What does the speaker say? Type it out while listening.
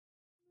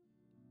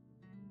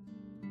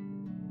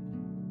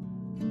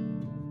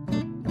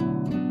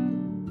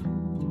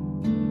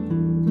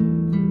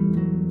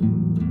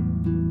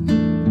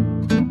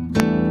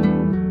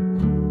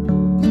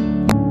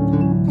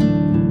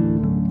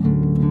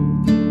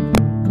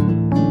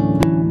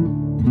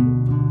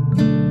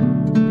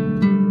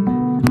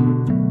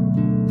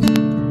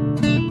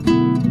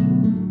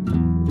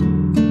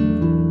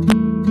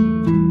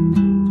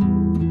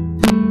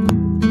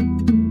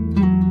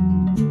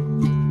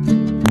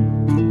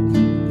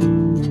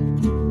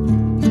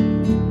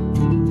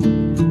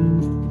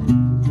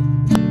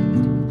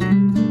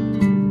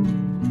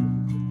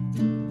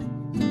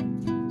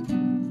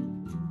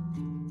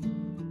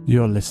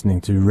You're listening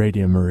to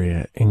Radio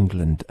Maria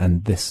England,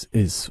 and this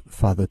is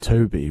Father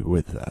Toby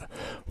with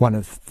one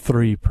of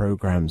 3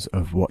 programs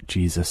of What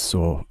Jesus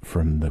Saw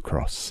from the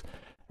Cross.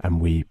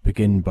 And we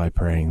begin by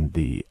praying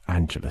the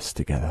Angelus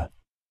together.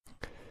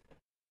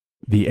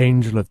 The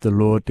angel of the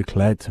Lord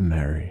declared to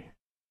Mary,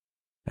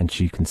 and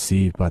she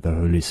conceived by the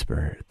Holy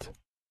Spirit.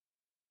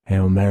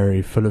 Hail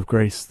Mary, full of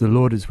grace, the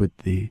Lord is with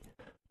thee.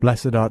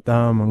 Blessed art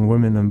thou among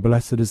women, and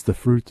blessed is the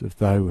fruit of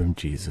thy womb,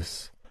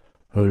 Jesus.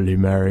 Holy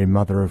Mary,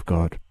 Mother of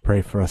God,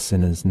 pray for us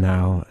sinners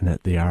now and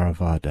at the hour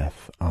of our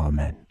death.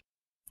 Amen.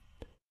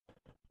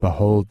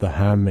 Behold the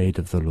handmaid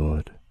of the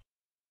Lord.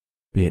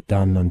 Be it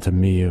done unto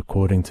me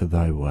according to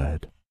thy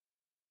word.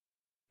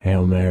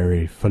 Hail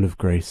Mary, full of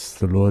grace,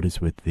 the Lord is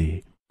with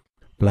thee.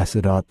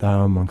 Blessed art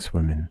thou amongst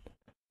women,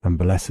 and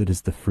blessed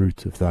is the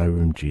fruit of thy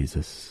womb,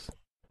 Jesus.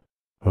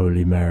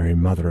 Holy Mary,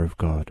 Mother of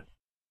God,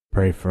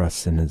 pray for us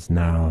sinners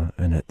now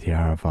and at the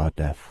hour of our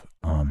death.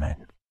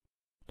 Amen.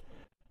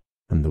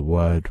 And the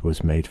Word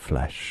was made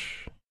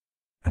flesh,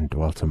 and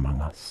dwelt among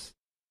us.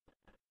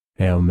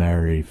 Hail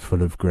Mary,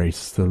 full of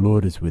grace, the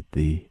Lord is with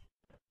thee.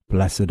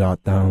 Blessed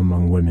art thou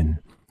among women,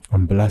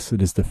 and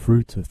blessed is the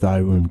fruit of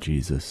thy womb,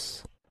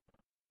 Jesus.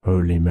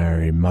 Holy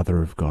Mary,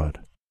 Mother of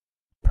God,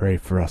 pray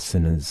for us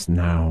sinners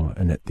now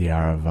and at the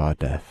hour of our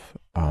death.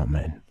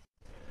 Amen.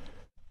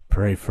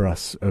 Pray for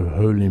us, O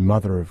Holy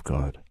Mother of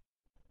God,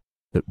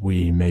 that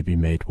we may be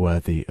made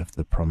worthy of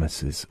the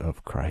promises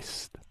of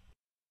Christ.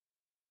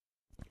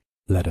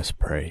 Let us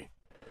pray.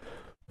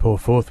 Pour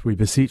forth, we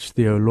beseech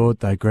thee, O Lord,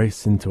 thy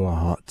grace into our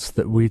hearts,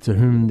 that we, to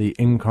whom the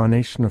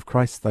incarnation of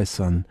Christ thy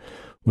Son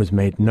was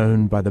made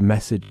known by the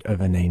message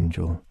of an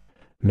angel,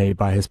 may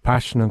by his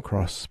passion and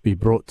cross be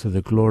brought to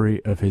the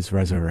glory of his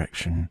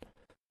resurrection,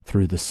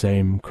 through the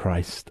same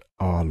Christ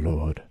our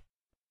Lord.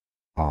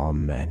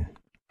 Amen.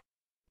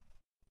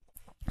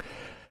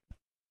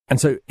 And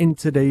so in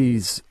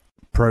today's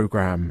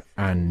program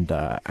and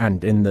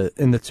in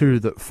the 2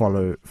 that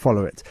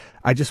follow it,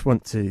 I just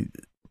want to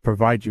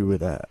provide you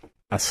with a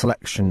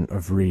selection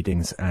of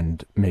readings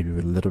and maybe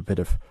with a little bit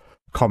of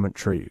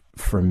commentary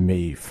from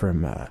me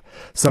from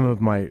some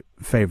of my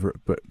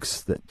favorite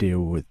books that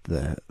deal with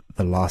the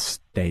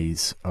last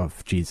days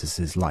of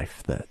Jesus's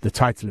life. The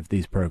title of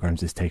these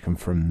programs is taken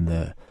from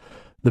the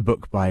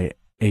book by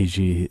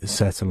A.G.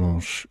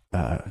 Sertelange,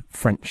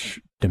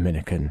 French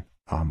Dominican,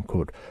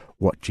 called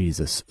What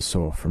Jesus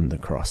Saw from the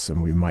Cross,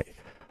 and we might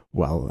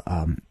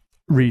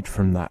read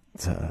from that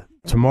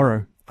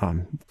tomorrow,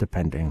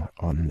 depending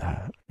on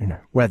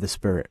where the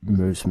Spirit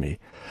moves me.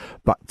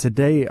 But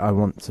today I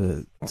want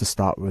to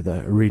start with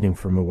a reading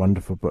from a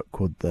wonderful book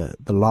called The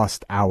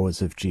Last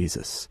Hours of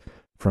Jesus,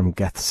 From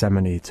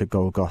Gethsemane to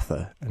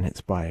Golgotha, and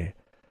it's by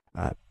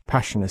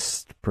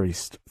Passionist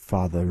priest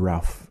Father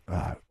Ralph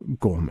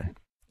Gorman,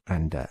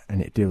 and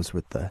it deals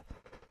with the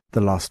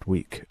last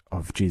week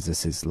of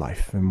Jesus'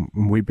 life. And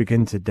we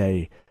begin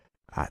today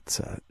at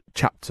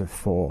chapter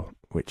 4,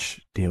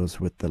 which deals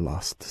with the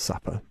Last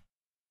Supper.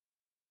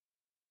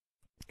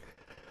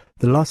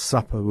 The Last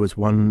Supper was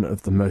one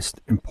of the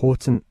most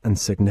important and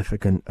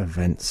significant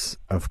events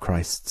of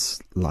Christ's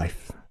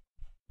life.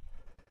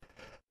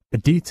 A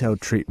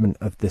detailed treatment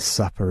of this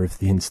supper, of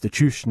the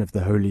institution of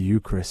the Holy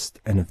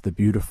Eucharist, and of the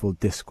beautiful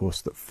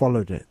discourse that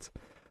followed it,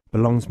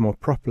 belongs more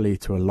properly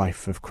to a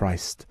life of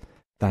Christ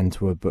than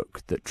to a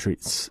book that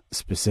treats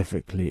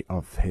specifically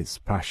of his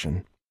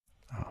passion.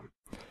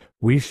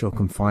 We shall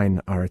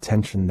confine our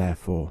attention,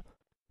 therefore,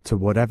 to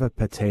whatever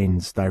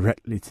pertains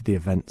directly to the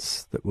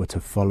events that were to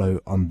follow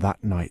on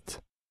that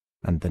night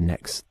and the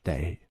next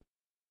day.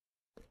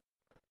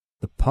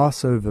 The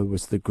Passover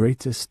was the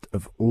greatest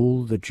of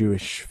all the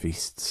Jewish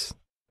feasts.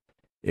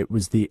 It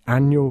was the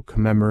annual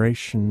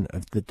commemoration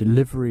of the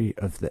delivery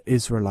of the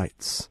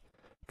Israelites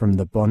from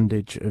the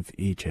bondage of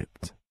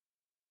Egypt.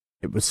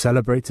 It was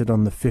celebrated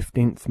on the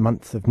 15th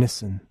month of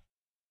Nisan,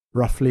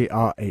 roughly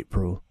our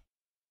April,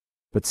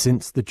 but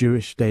since the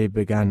Jewish day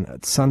began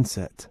at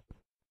sunset,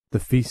 the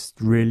feast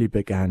really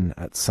began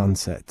at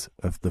sunset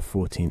of the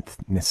 14th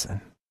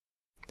Nisan.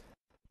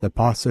 The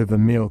Passover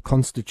meal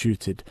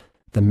constituted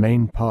the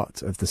main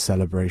part of the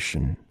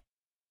celebration,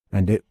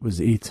 and it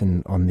was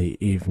eaten on the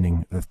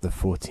evening of the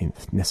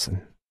 14th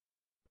Nisan.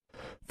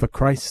 For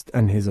Christ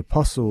and his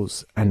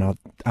apostles, and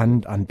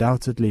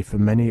undoubtedly for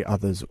many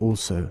others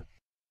also,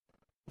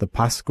 the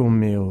Paschal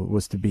meal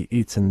was to be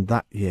eaten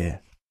that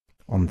year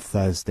on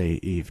Thursday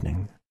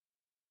evening.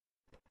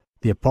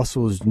 The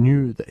apostles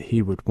knew that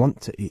he would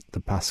want to eat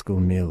the Paschal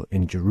meal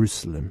in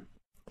Jerusalem,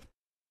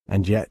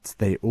 and yet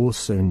they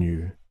also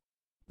knew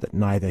that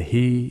neither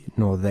he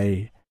nor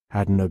they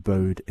had an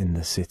abode in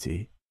the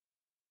city.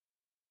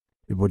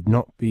 It would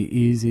not be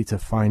easy to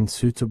find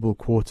suitable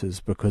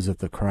quarters because of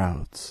the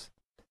crowds,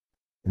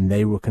 and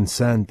they were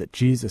concerned that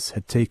Jesus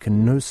had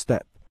taken no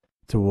step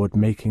toward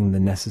making the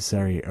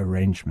necessary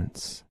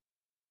arrangements.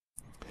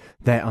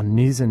 Their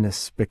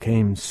uneasiness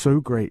became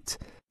so great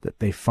that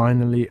they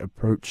finally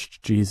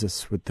approached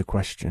Jesus with the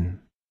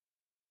question,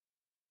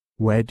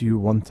 "Where do you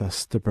want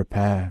us to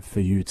prepare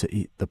for you to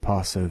eat the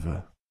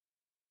Passover?"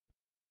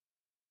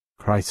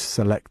 Christ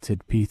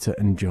selected Peter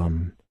and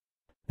John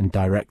and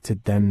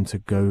directed them to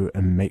go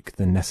and make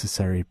the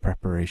necessary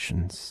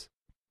preparations.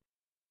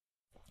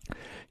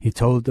 He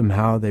told them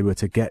how they were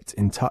to get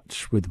in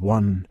touch with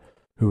one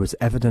who was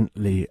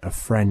evidently a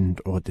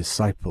friend or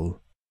disciple,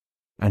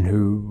 and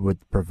who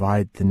would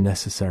provide the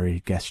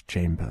necessary guest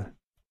chamber.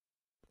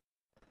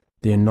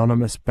 The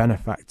anonymous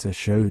benefactor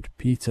showed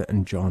Peter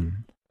and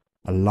John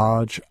a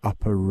large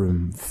upper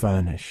room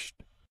furnished,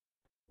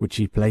 which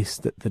he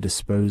placed at the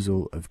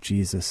disposal of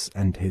Jesus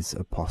and his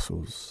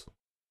apostles.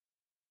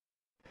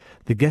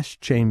 The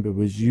guest chamber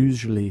was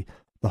usually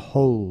the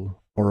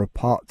whole or a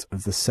part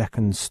of the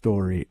second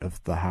story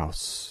of the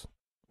house.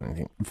 I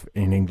think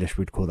in English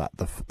we'd call that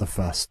the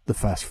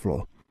first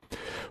floor.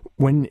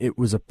 When it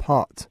was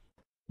apart,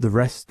 the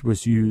rest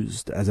was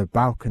used as a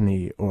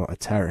balcony or a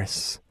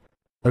terrace,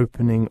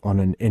 opening on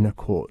an inner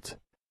court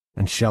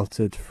and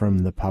sheltered from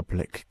the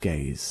public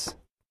gaze.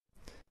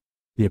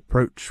 The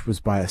approach was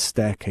by a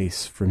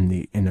staircase from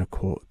the inner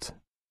court.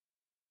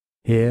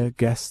 Here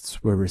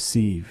guests were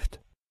received,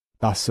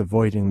 thus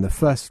avoiding the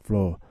first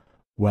floor,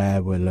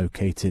 where were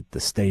located the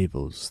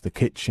stables, the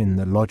kitchen,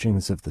 the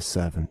lodgings of the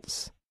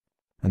servants,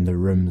 and the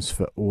rooms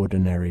for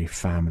ordinary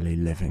family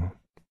living.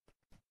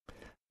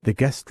 The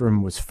guest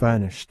room was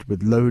furnished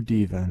with low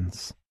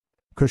divans,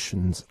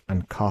 cushions,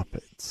 and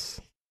carpets.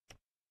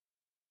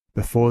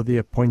 Before the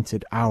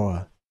appointed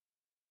hour,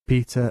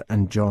 Peter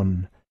and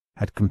John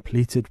had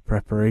completed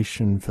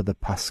preparation for the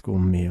Paschal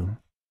meal,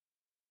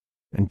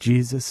 and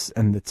Jesus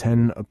and the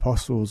 10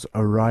 apostles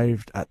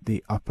arrived at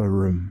the upper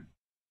room.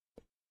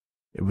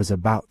 It was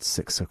about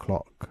 6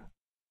 o'clock.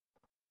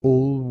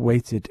 All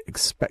waited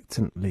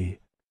expectantly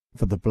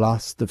for the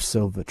blast of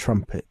silver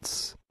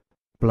trumpets,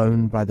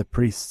 blown by the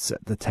priests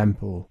at the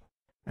temple,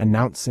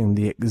 announcing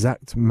the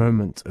exact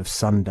moment of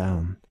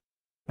sundown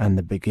and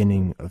the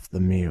beginning of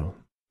the meal.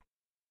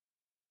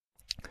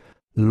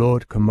 The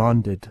Lord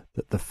commanded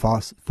that the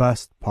first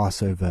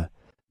Passover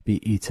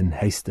be eaten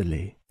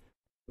hastily,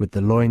 with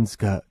the loins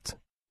girt,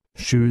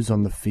 shoes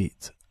on the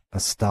feet, a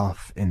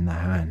staff in the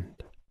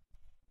hand.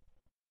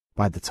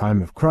 By the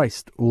time of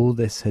Christ, all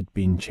this had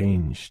been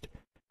changed,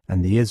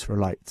 and the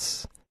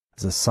Israelites,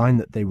 as a sign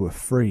that they were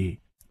free,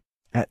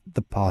 ate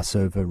the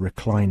Passover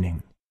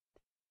reclining.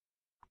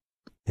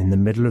 In the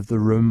middle of the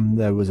room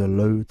there was a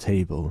low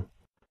table.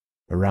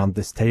 Around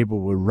this table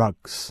were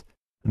rugs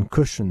and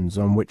cushions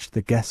on which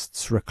the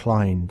guests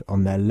reclined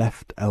on their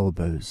left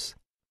elbows,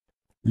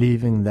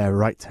 leaving their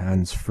right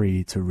hands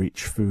free to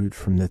reach food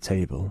from the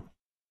table.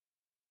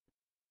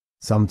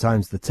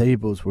 Sometimes the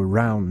tables were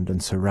round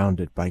and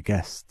surrounded by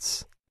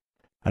guests.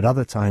 At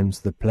other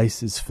times the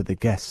places for the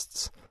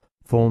guests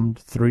formed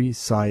 3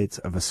 sides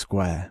of a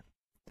square,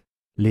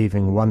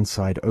 leaving one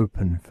side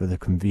open for the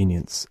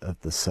convenience of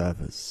the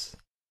servers.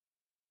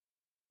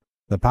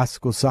 The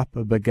Paschal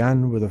supper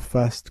began with a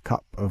first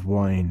cup of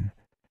wine,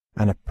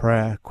 and a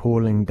prayer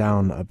calling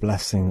down a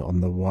blessing on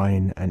the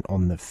wine and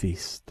on the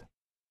feast.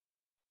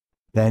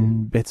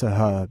 Then bitter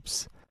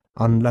herbs,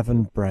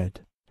 unleavened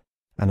bread,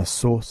 and a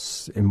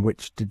sauce in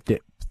which to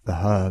dip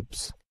the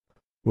herbs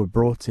were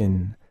brought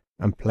in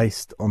and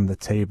placed on the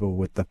table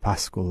with the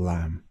Paschal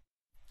lamb.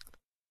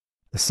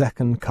 The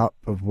second cup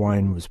of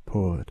wine was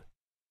poured,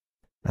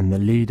 and the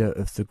leader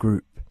of the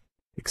group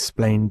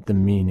explained the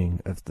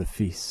meaning of the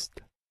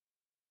feast.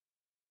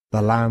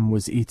 The lamb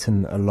was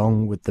eaten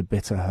along with the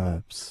bitter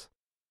herbs.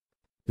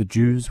 The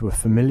Jews were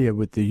familiar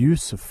with the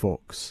use of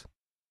forks,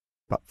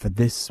 but for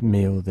this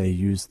meal they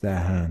used their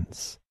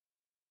hands,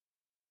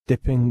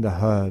 dipping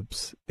the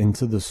herbs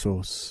into the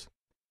sauce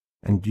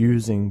and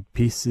using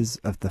pieces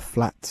of the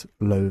flat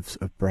loaves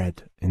of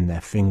bread in their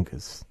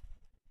fingers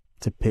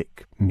to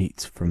pick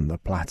meat from the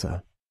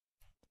platter.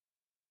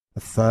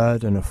 A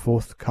third and a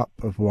fourth cup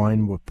of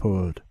wine were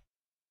poured,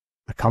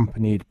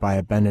 accompanied by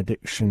a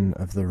benediction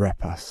of the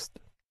repast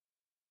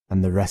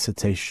and the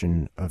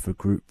recitation of a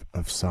group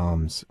of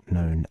psalms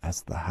known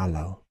as the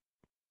Hallel.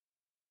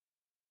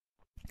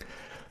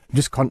 I'm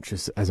just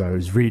conscious as I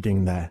was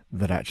reading there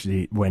that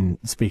actually when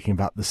speaking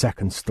about the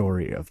second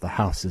story of the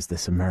house as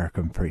this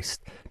American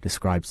priest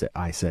describes it,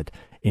 I said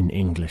in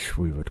English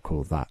we would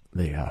call that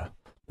the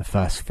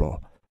first floor,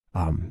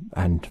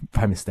 and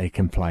by mistake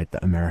implied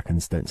that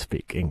Americans don't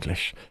speak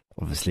English.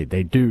 Obviously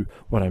they do.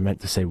 What I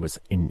meant to say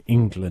was in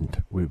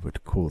England we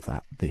would call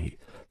that the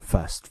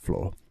first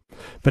floor.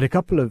 But a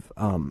couple of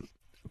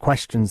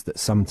questions that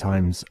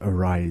sometimes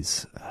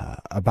arise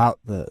about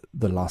the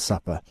Last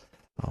Supper,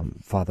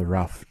 Father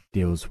Ralph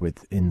deals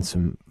with in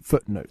some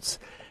footnotes.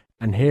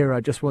 And here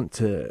I just want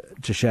to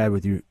share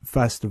with you,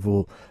 first of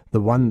all, the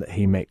one that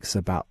he makes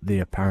about the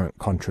apparent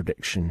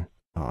contradiction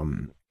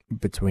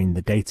between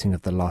the dating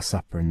of the Last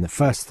Supper in the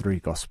first 3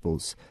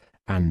 Gospels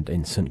and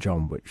in St.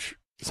 John, which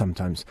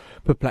sometimes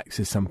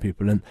perplexes some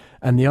people.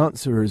 And the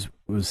answer is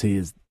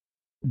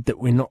that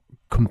we're not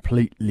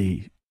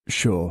completely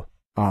sure,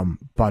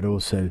 but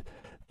also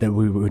that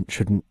we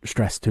shouldn't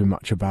stress too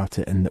much about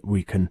it, and that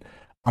we can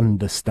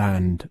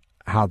understand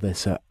how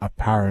this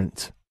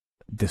apparent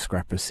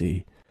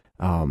discrepancy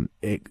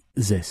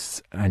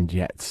exists, and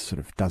yet sort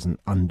of doesn't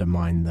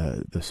undermine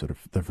the sort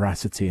of the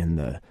veracity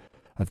and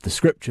of the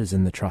scriptures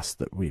and the trust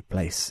that we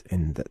place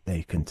in that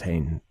they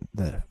contain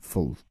the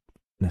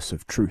fullness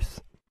of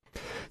truth.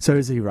 So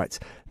as he writes,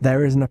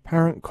 there is an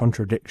apparent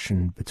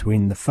contradiction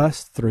between the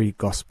first three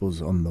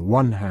Gospels on the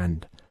one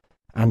hand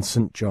and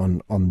St.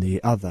 John on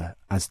the other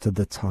as to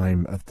the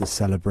time of the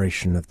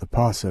celebration of the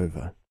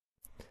Passover.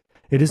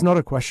 It is not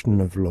a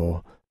question of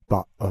law,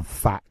 but of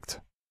fact.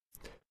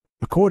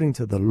 According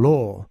to the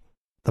law,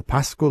 the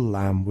paschal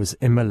lamb was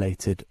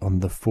immolated on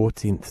the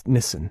 14th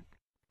Nisan,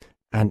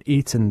 and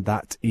eaten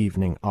that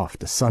evening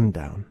after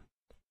sundown.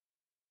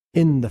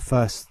 In the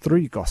first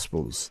three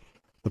Gospels,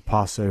 the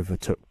Passover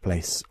took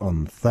place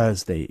on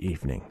Thursday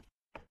evening,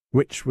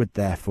 which would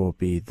therefore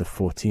be the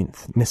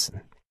 14th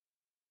Nisan.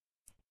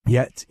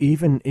 Yet,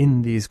 even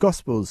in these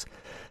Gospels,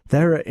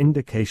 there are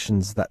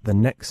indications that the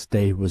next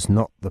day was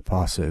not the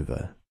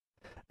Passover,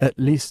 at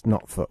least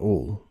not for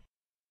all.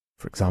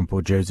 For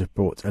example, Joseph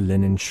brought a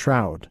linen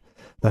shroud.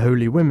 The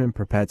holy women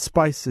prepared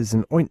spices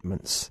and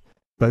ointments.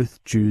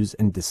 Both Jews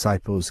and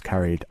disciples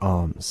carried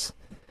arms.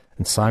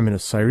 And Simon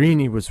of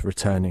Cyrene was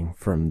returning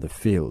from the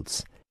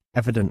fields,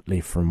 evidently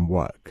from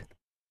work.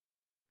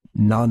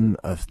 None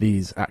of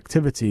these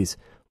activities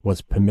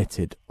was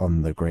permitted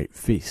on the great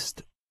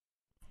feast.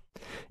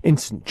 In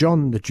St.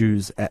 John, the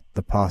Jews ate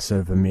the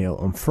Passover meal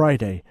on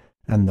Friday,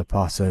 and the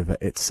Passover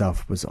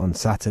itself was on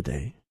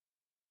Saturday.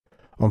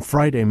 On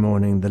Friday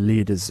morning, the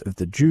leaders of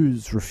the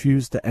Jews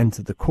refused to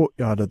enter the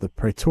courtyard of the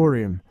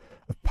praetorium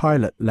of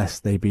Pilate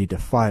lest they be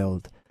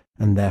defiled,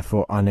 and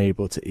therefore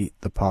unable to eat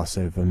the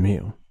Passover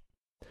meal.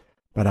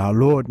 But our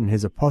Lord and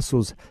his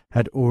apostles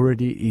had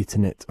already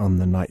eaten it on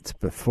the night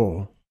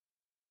before.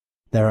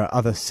 There are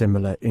other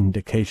similar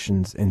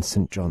indications in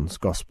St. John's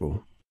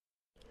Gospel.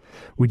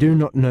 We do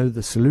not know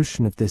the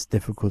solution of this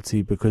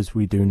difficulty because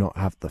we do not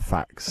have the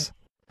facts.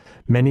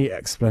 Many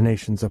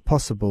explanations are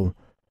possible.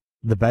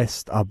 The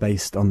best are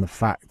based on the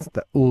fact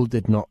that all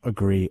did not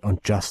agree on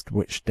just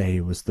which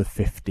day was the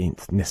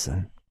 15th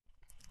Nisan.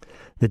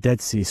 The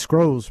Dead Sea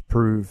Scrolls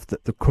prove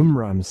that the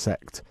Qumran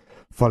sect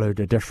followed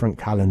a different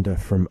calendar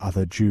from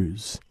other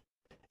Jews.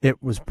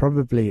 It was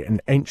probably an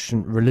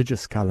ancient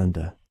religious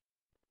calendar.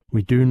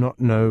 We do not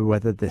know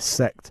whether this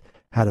sect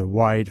had a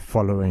wide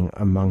following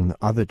among the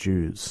other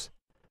Jews,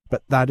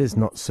 but that is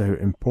not so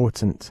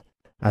important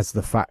as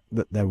the fact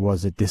that there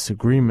was a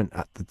disagreement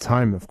at the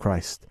time of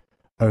Christ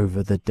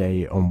over the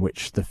day on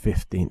which the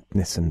 15th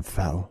Nisan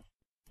fell.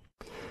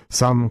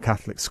 Some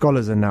Catholic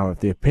scholars are now of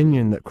the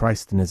opinion that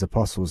Christ and his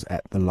apostles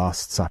ate the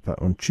Last Supper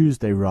on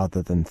Tuesday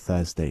rather than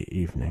Thursday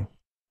evening.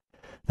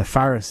 The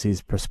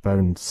Pharisees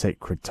postponed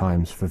sacred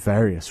times for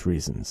various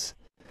reasons.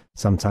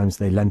 Sometimes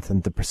they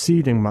lengthened the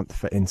preceding month,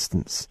 for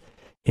instance,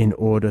 in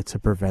order to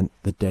prevent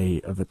the Day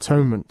of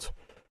Atonement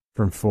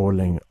from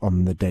falling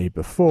on the day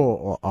before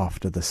or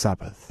after the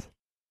Sabbath.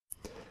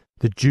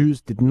 The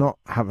Jews did not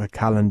have a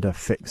calendar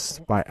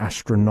fixed by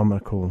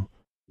astronomical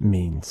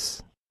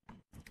means.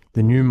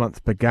 The new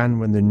month began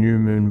when the new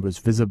moon was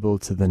visible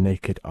to the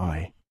naked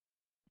eye.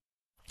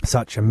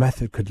 Such a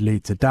method could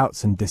lead to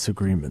doubts and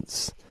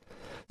disagreements.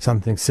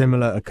 Something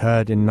similar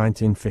occurred in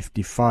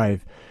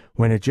 1955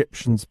 when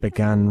Egyptians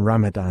began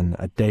Ramadan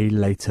a day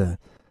later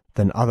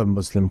than other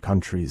Muslim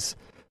countries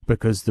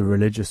because the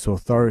religious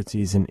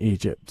authorities in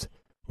Egypt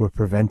were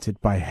prevented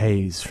by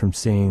haze from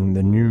seeing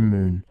the new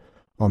moon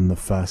on the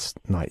first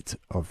night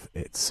of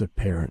its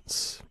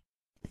appearance.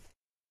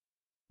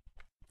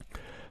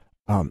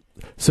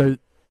 So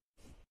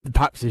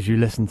perhaps as you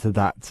listen to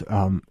that,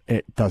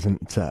 it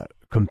doesn't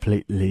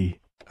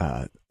completely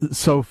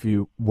solve for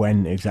you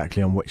when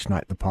exactly on which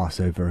night the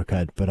Passover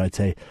occurred, but I'd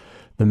say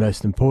the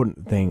most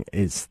important thing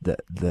is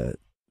that the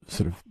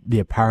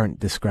apparent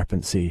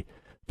discrepancy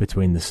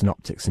between the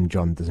synoptics and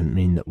John doesn't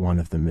mean that one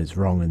of them is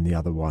wrong and the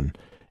other one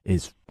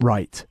is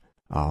right,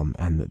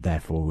 and that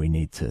therefore we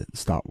need to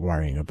start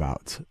worrying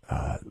about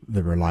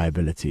the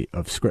reliability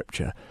of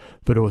Scripture,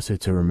 but also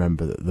to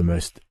remember that the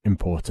most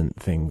important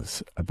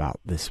things about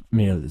this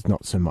meal is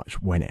not so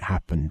much when it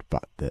happened,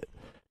 but that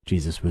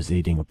Jesus was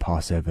eating a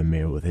Passover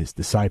meal with his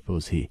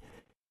disciples. He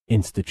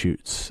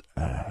institutes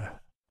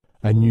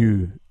a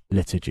new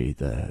liturgy,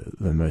 the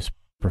most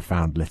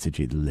profound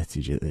liturgy, the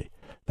liturgy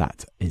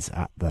that is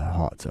at the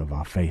heart of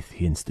our faith.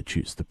 He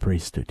institutes the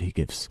priesthood. He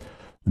gives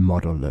the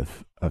model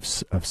of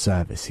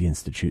service. He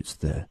institutes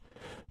the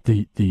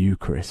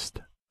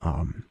Eucharist.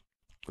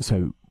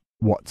 So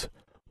what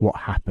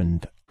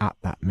happened at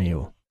that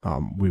meal,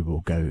 we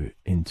will go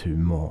into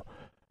more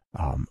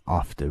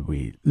after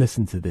we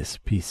listen to this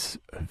piece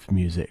of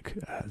music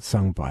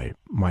sung by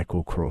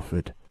Michael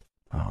Crawford,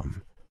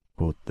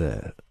 called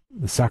the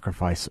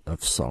Sacrifice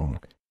of Song.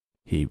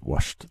 He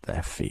washed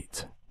their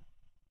feet.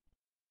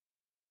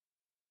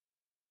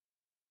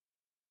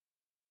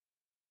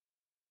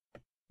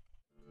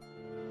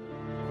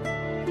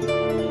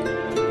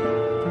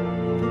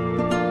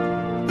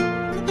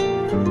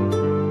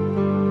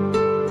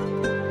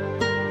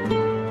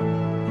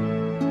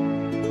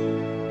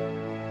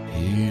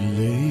 He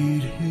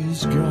laid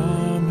his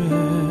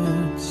garment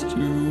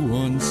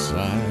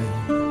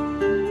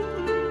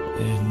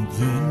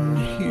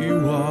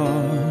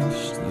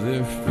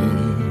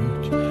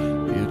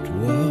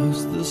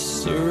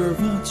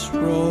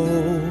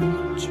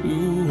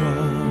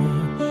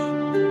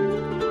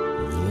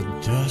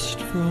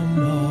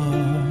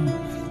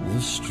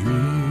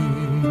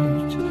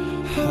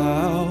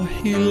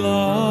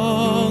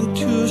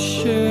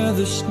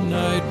this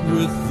night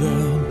with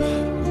them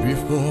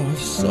before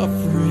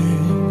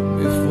suffering,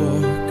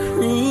 before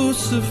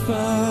crucified.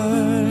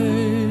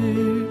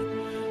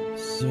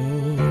 So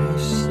our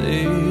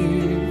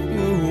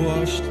Savior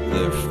washed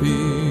their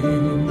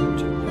feet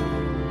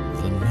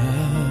the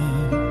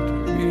night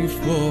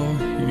before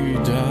he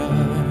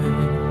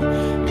died.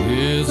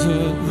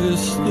 Isn't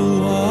this the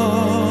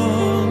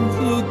one,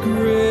 the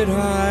great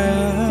I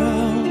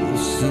am,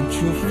 the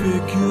central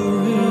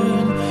figure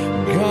in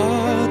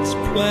God's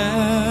plan,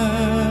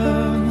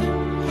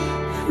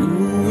 who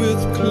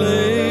with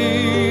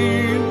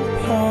clay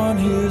upon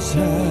his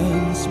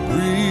hands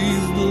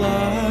breathed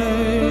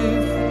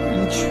life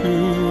into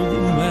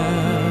the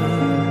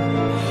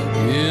man?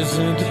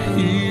 Isn't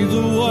he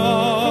the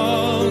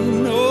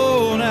one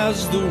known as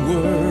the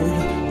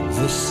Word,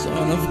 the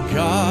Son of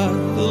God,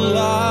 the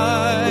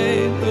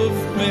light of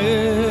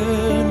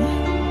men,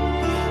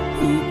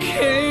 who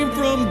came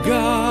from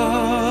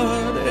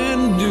God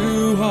and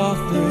knew all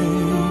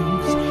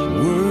things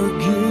were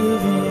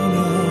given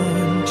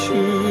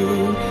unto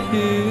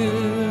him?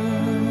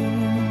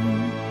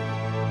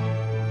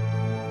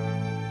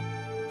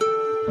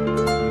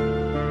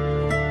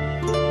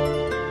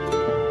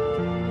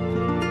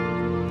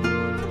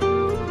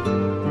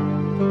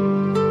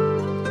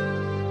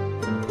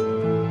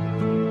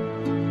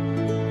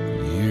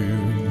 You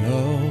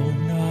know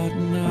not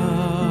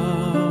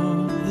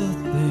now the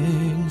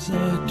things I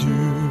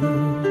do.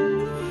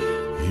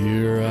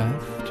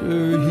 Hereafter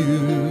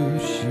you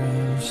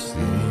shall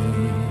see.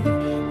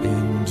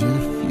 And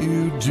if you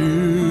do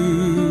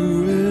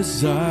as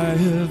I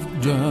have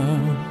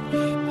done,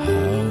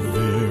 how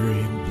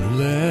very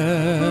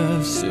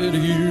blessed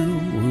you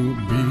will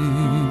be.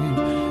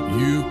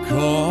 You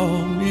call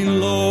me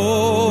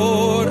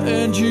Lord,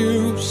 and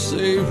you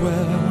say,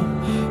 well,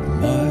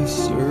 my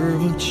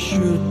servant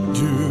should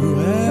do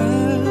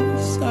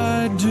as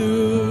I do.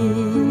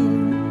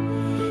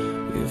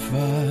 If I,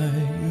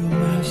 your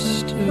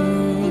master,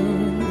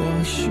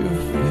 wash your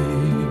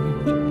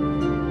feet,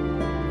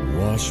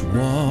 wash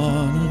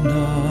one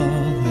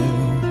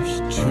another's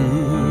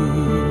too.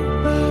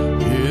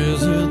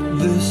 Isn't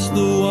this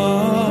the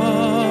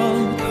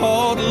one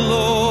called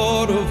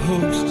Lord of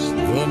hosts,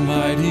 the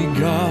mighty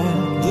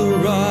God, the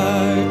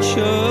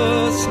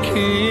righteous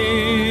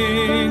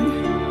King,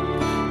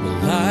 the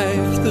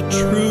life, the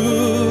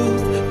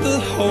truth, the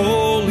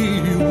Holy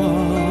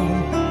One,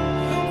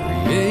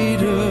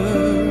 Creator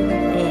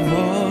of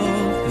all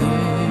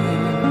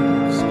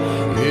things?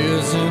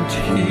 Isn't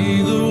he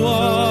the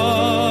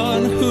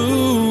one who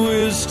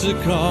is to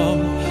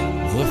come,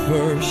 the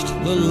first,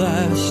 the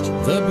last,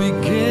 the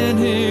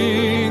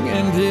beginning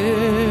and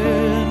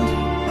end,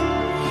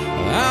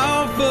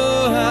 Alpha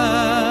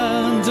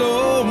and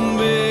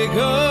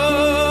Omega,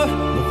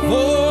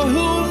 before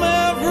whom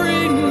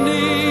every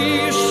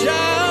knee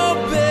shall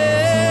bend?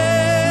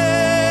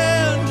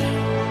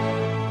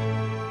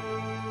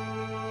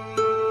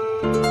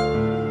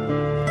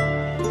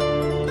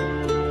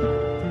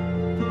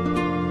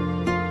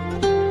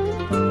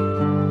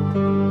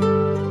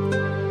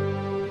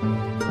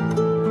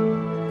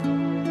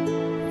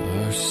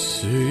 Our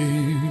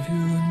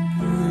Savior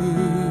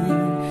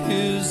knew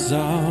his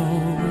hour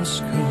was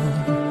come.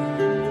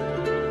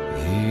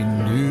 He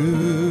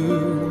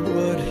knew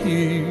what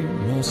he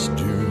must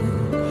do.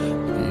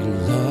 He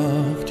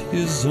loved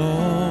his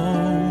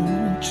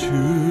own to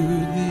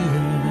the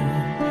end.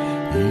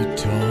 He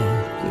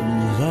taught them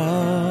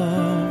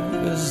love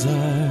as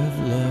I've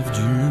loved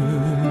you.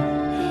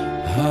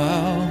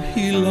 How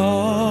he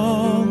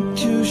longed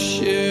to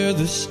share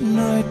this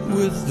night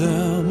with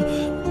them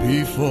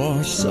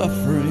before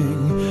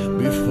suffering,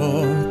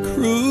 before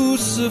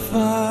crucified.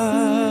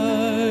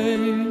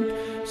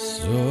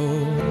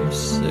 So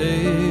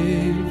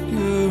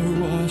Savior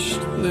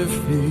washed their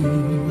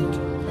feet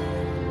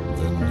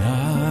the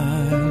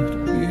night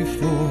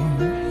before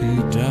he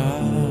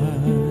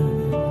died.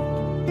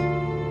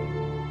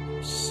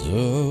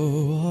 So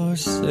our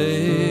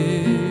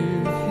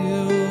Savior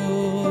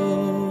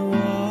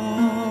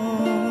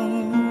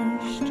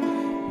washed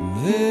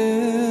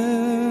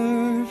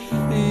their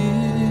feet.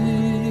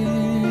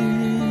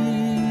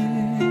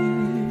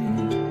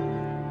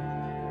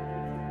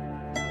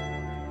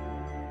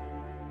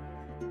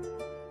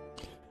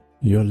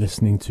 You're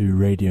listening to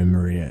Radio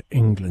Maria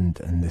England,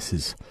 and this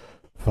is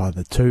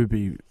Father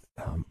Toby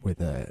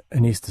with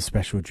an Easter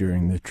special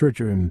during the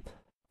Triduum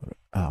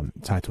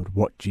titled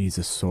What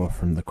Jesus Saw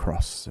from the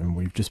Cross. And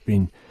we've just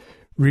been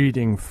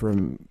reading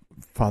from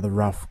Father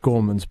Ralph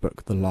Gorman's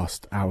book, The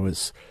Last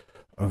Hours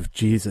of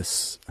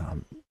Jesus,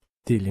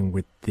 dealing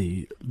with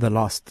the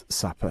Last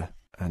Supper.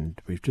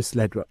 And we've just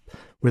led up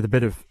with a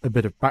bit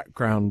of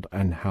background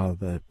and how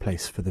the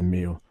place for the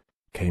meal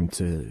came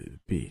to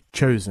be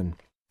chosen.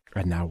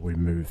 And now we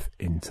move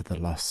into the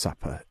Last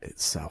Supper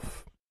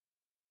itself.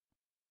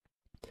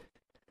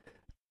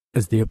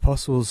 As the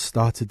apostles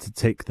started to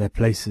take their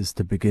places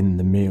to begin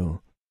the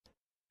meal,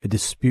 a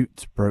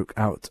dispute broke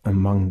out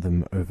among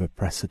them over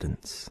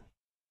precedence.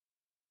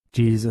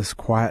 Jesus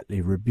quietly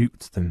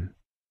rebuked them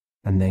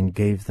and then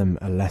gave them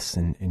a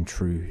lesson in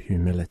true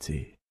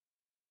humility.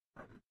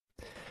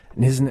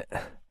 And doesn't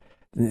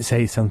it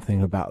say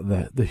something about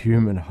the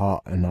human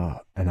heart and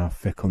our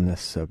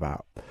fickleness,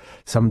 about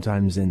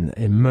sometimes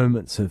in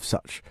moments of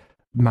such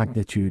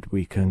magnitude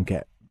we can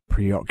get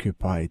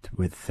preoccupied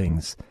with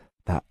things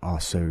that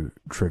are so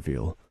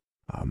trivial.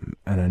 And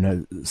I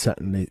know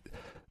certainly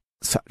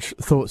such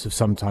thoughts have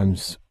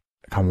sometimes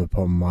come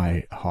upon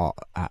my heart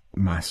at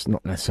Mass,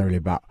 not necessarily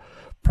about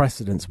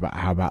precedents, but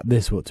how about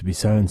this ought to be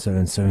so-and-so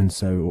and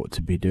so-and-so ought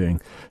to be doing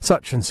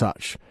such and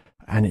such,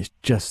 and it's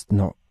just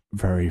not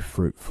very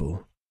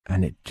fruitful.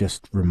 And it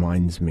just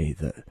reminds me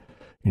that,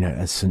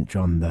 as St.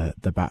 John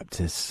the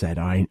Baptist said,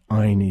 I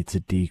need to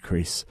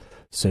decrease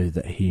so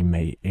that he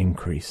may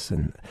increase.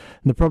 And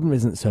the problem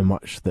isn't so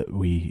much that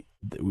we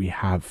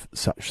have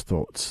such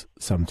thoughts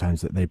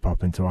sometimes that they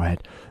pop into our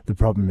head. The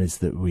problem is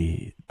that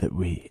we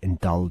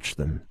indulge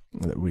them,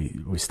 that we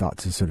start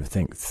to sort of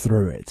think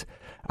through it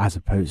as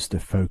opposed to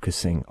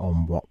focusing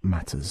on what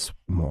matters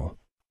more.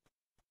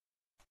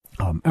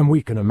 And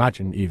we can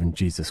imagine even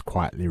Jesus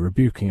quietly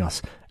rebuking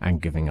us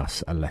and giving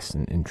us a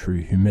lesson in true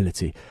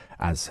humility,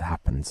 as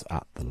happens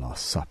at the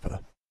Last Supper.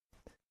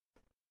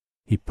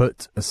 He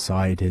put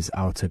aside his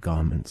outer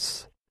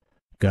garments,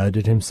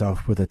 girded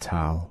himself with a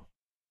towel,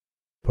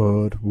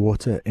 poured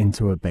water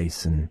into a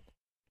basin,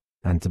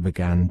 and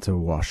began to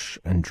wash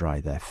and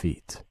dry their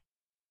feet.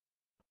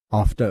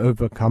 After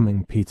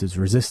overcoming Peter's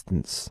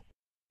resistance,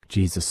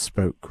 Jesus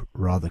spoke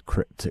rather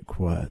cryptic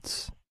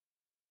words.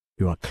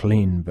 You are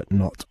clean, but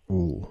not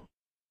all.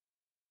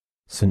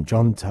 St.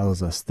 John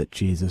tells us that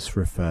Jesus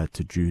referred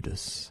to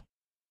Judas.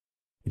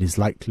 It is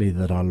likely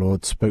that our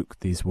Lord spoke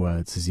these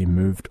words as he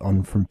moved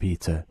on from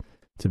Peter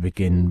to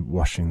begin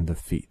washing the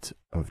feet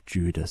of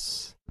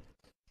Judas,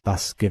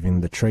 thus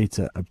giving the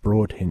traitor a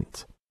broad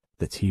hint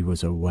that he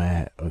was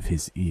aware of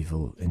his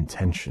evil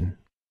intention.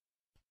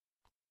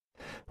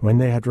 When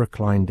they had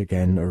reclined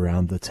again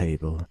around the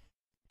table,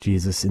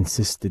 Jesus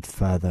insisted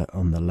further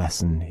on the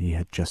lesson he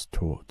had just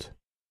taught.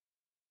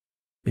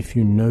 If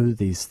you know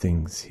these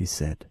things, he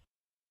said,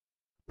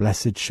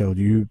 blessed shall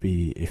you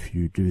be if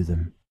you do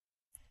them.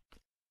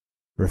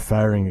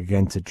 Referring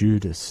again to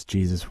Judas,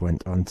 Jesus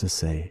went on to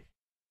say,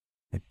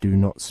 I do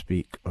not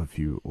speak of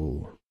you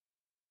all.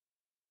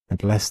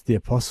 And lest the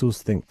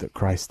apostles think that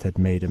Christ had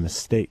made a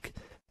mistake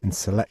in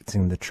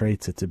selecting the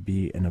traitor to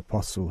be an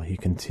apostle, he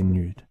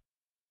continued,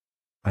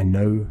 I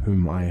know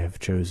whom I have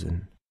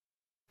chosen.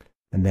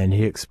 And then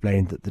he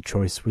explained that the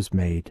choice was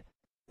made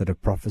that a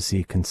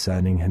prophecy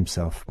concerning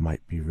himself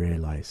might be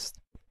realized,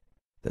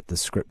 that the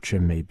scripture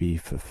may be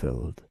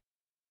fulfilled.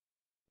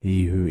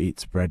 He who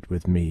eats bread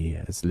with me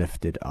has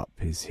lifted up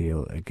his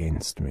heel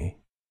against me.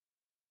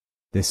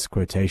 This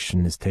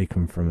quotation is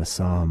taken from a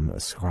psalm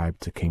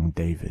ascribed to King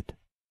David.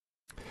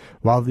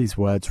 While these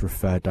words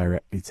refer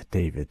directly to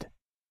David,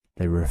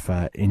 they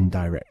refer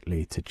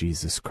indirectly to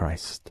Jesus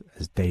Christ,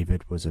 as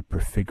David was a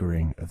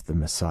prefiguring of the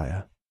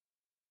Messiah.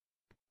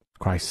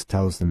 Christ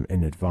tells them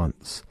in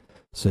advance,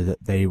 so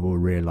that they will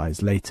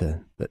realize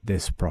later that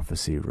this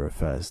prophecy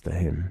refers to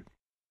him.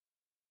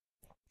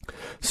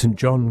 St.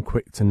 John,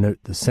 quick to note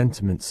the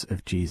sentiments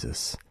of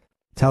Jesus,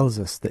 tells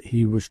us that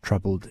he was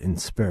troubled in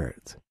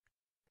spirit.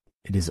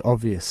 It is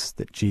obvious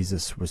that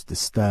Jesus was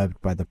disturbed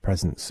by the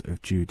presence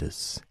of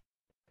Judas.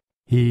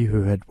 He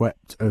who had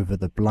wept over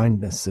the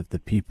blindness of the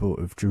people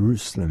of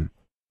Jerusalem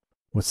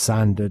was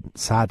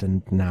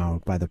saddened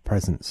now by the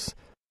presence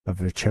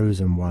of a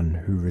chosen one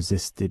who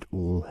resisted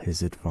all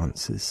his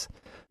advances,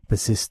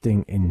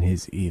 persisting in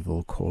his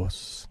evil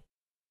course.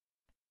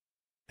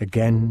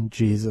 Again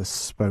Jesus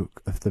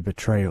spoke of the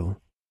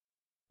betrayal,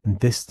 and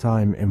this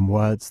time in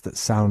words that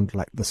sound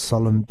like the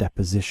solemn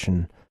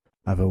deposition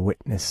of a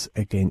witness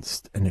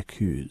against an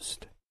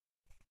accused.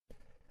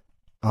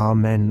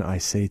 Amen, I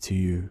say to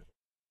you,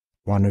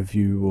 one of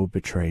you will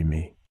betray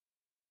me,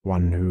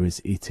 one who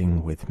is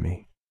eating with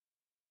me.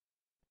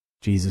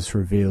 Jesus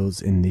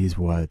reveals in these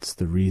words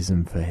the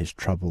reason for his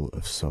trouble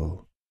of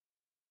soul.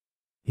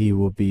 He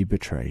will be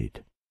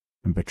betrayed,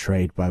 and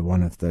betrayed by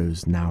one of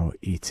those now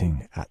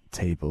eating at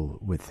table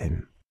with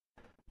him,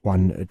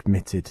 one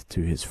admitted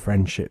to his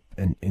friendship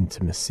and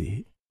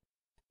intimacy,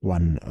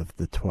 one of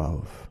the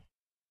 12.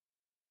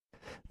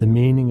 The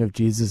meaning of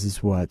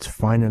Jesus' words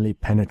finally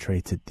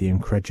penetrated the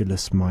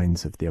incredulous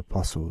minds of the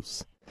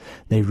apostles.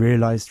 They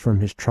realized from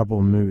his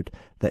troubled mood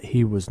that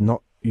he was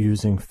not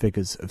using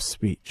figures of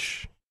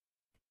speech.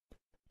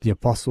 The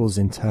apostles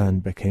in turn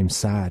became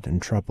sad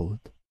and troubled.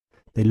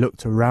 They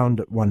looked around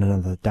at one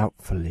another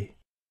doubtfully,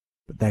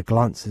 but their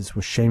glances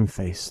were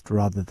shamefaced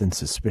rather than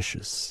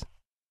suspicious.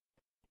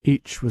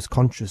 Each was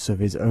conscious of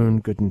his own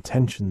good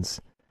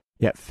intentions,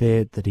 yet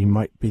feared that he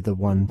might be the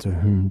one to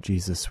whom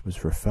Jesus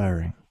was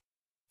referring.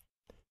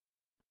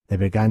 They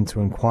began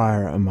to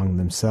inquire among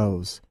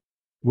themselves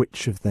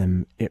which of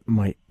them it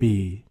might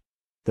be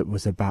that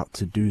was about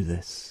to do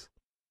this.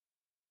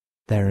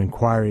 Their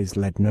inquiries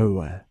led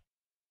nowhere,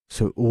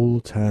 so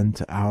all turned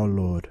to our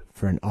Lord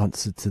for an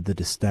answer to the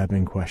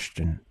disturbing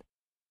question,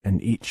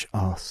 and each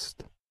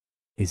asked,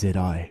 "Is it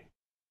I?"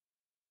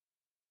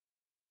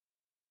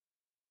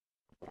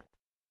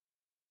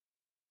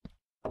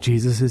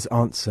 Jesus'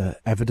 answer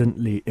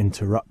evidently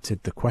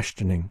interrupted the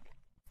questioning,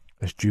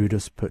 as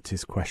Judas put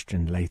his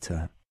question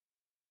later.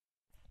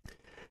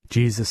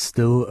 Jesus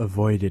still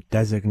avoided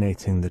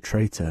designating the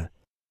traitor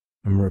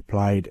and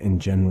replied in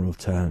general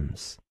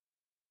terms,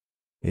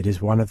 "It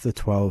is one of the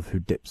 12 who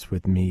dips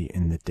with me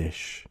in the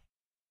dish."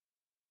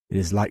 It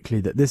is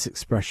likely that this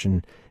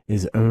expression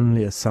is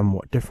only a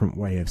somewhat different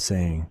way of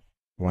saying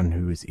one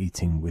who is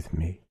eating with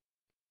me.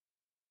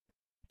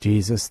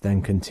 Jesus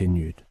then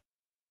continued,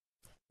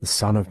 "The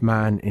Son of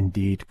Man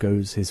indeed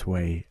goes his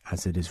way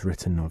as it is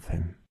written of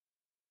him."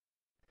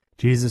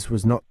 Jesus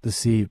was not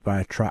deceived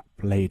by a trap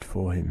laid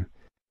for him.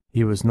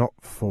 He was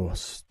not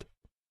forced.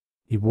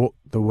 He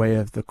walked the way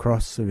of the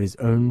cross of his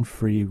own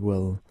free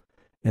will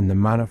in the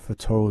manner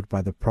foretold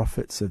by the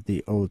prophets of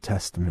the Old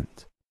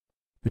Testament,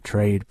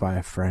 betrayed by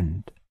a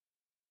friend.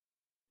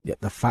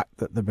 Yet the fact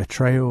that the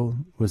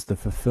betrayal was the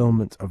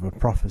fulfillment of a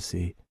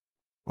prophecy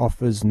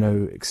offers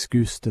no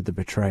excuse to the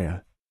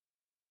betrayer,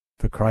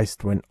 for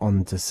Christ went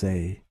on to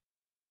say,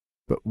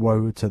 "But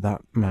woe to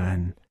that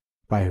man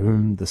by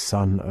whom the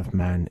Son of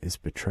Man is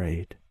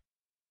betrayed.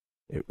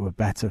 It were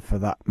better for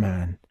that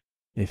man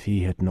if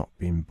he had not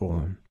been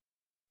born."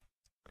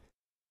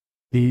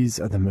 These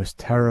are the most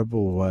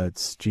terrible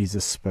words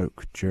Jesus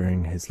spoke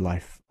during his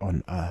life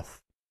on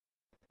earth.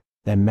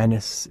 Their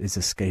menace is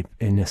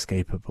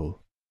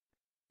inescapable.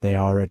 They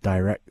are a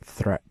direct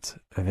threat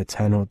of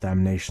eternal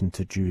damnation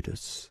to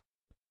Judas.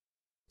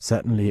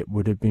 Certainly it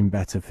would have been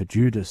better for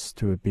Judas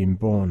to have been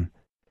born,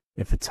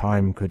 if a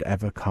time could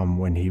ever come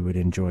when he would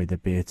enjoy the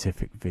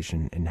beatific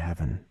vision in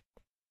heaven.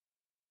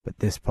 But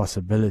this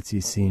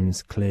possibility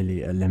seems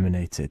clearly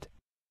eliminated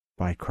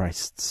by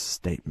Christ's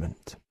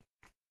statement.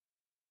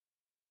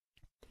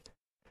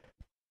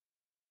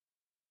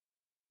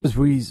 As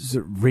we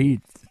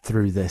read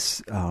through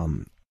this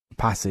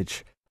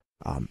passage,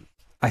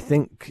 I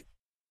think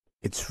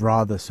it's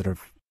rather sort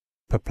of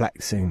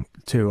perplexing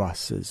to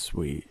us as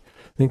we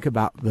think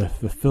about the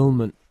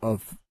fulfillment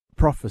of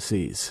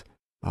prophecies.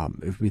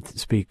 If we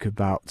speak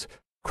about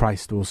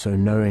Christ also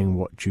knowing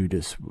what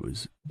Judas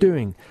was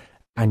doing,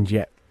 and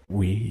yet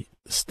we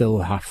still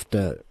have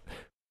to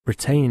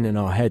retain in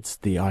our heads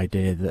the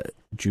idea that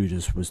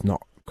Judas was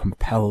not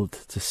compelled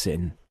to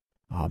sin,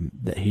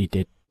 that he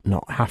did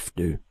not have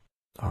to.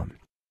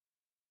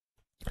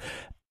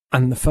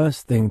 And the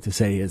first thing to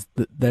say is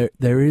that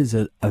there is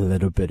a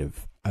little bit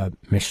of a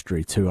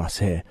mystery to us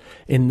here,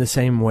 in the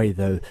same way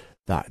though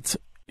that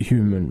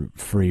human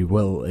free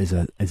will is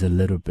a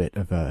little bit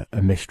of a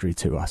mystery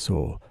to us,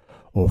 or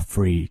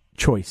free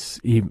choice.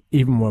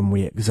 Even when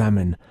we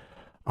examine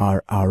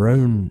our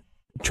own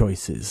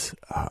choices,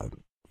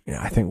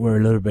 I think we're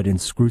a little bit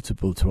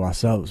inscrutable to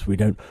ourselves. We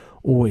don't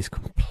always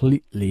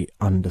completely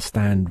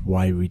understand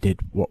why we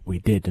did what we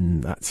did,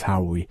 and that's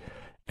how we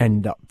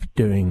end up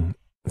doing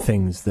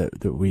things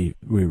that we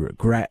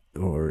regret,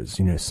 or as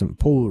St.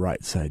 Paul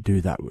writes, "I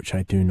do that which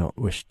I do not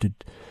wish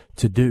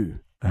to do,"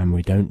 and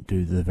we don't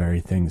do the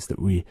very things that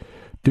we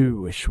do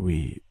wish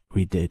we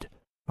did.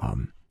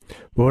 But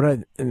what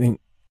I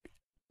think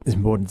is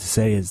important to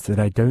say is that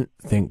I don't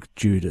think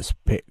Jesus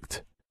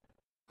picked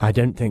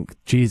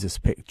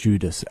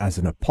Judas as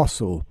an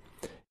apostle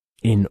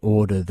in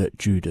order that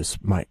Judas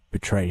might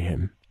betray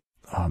him.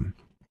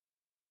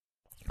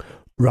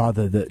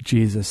 Rather, that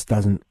Jesus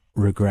doesn't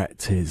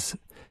regret his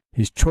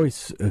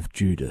choice of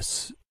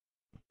Judas,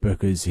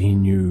 because he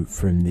knew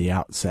from the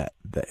outset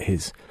that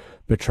his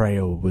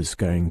betrayal was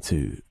going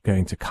to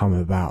come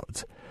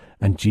about,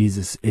 and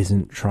Jesus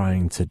isn't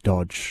trying to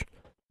dodge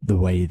the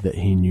way that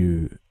he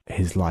knew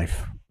his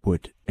life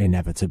would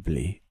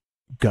inevitably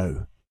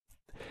go.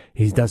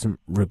 He doesn't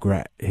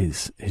regret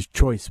his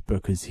choice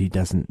because he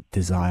doesn't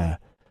desire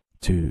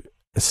to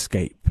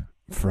escape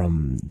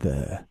from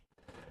the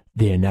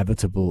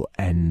inevitable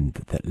end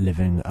that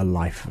living a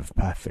life of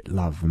perfect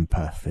love and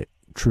perfect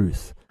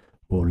truth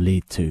will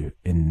lead to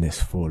in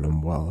this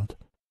fallen world,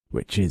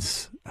 which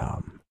is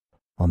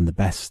on the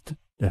best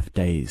of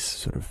days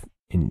sort of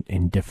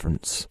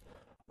indifference,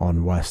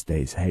 on worst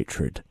days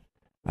hatred,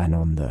 and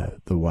on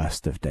the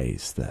worst of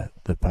days the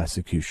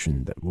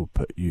persecution that will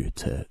put you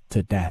to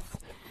death.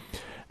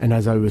 And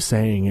as I was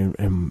saying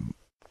in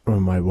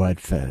my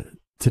word for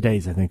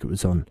today's, I think it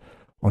was on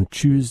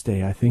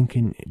Tuesday, I think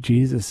in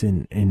Jesus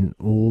in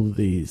all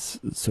these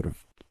sort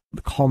of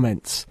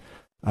comments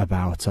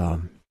about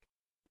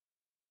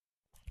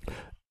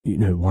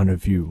one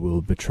of you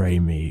will betray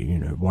me,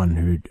 one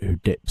who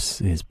dips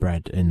his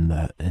bread in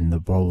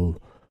the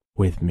bowl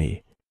with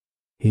me.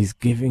 He's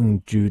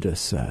giving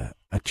Judas a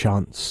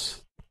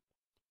chance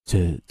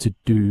to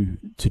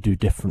do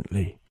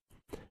differently.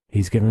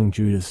 He's giving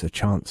Judas a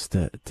chance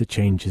to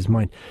change his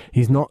mind.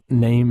 He's not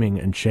naming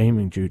and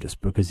shaming Judas,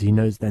 because he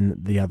knows then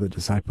that the other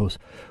disciples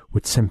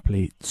would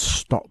simply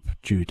stop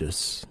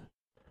Judas.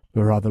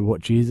 But rather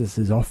what Jesus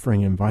is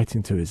offering,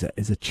 inviting to,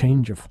 is a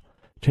change of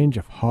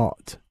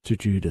heart to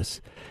Judas.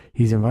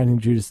 He's inviting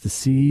Judas to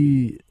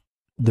see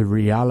the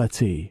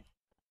reality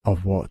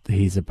of what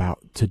he's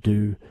about to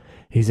do.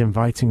 He's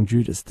inviting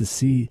Judas to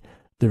see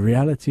the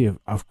reality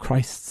of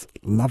Christ's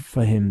love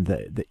for him,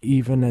 that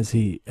even as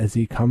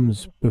he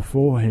comes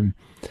before him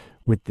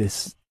with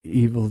this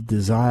evil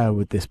desire,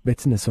 with this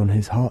bitterness on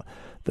his heart,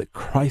 that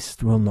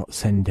Christ will not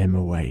send him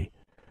away,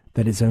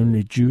 that it's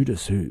only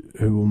Judas who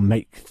will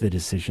make the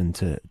decision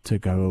to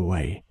go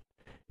away.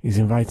 He's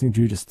inviting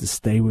Judas to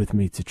stay with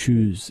me, to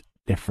choose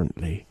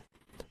differently.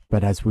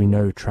 But as we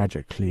know,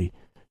 tragically,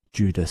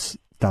 Judas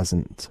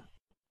doesn't.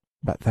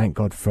 But thank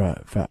God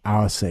for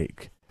our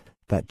sake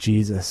that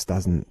Jesus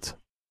doesn't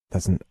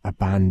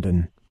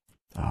abandon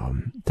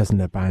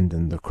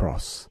the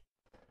cross,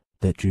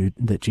 that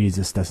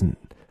Jesus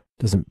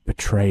doesn't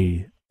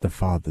betray the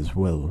Father's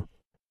will,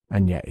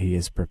 and yet he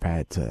is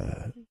prepared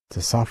to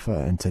suffer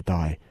and to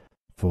die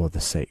for the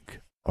sake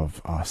of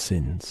our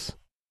sins.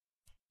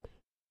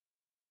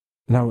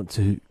 Now I want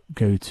to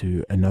go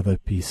to another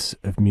piece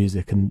of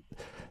music, and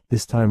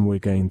this time we're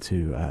going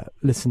to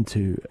listen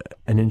to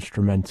an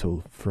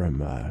instrumental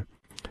from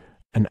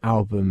an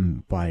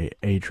album by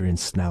Adrian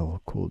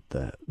Snell called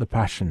The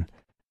Passion,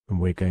 and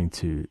we're going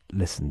to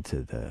listen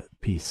to the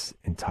piece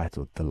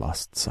entitled The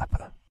Last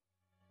Supper.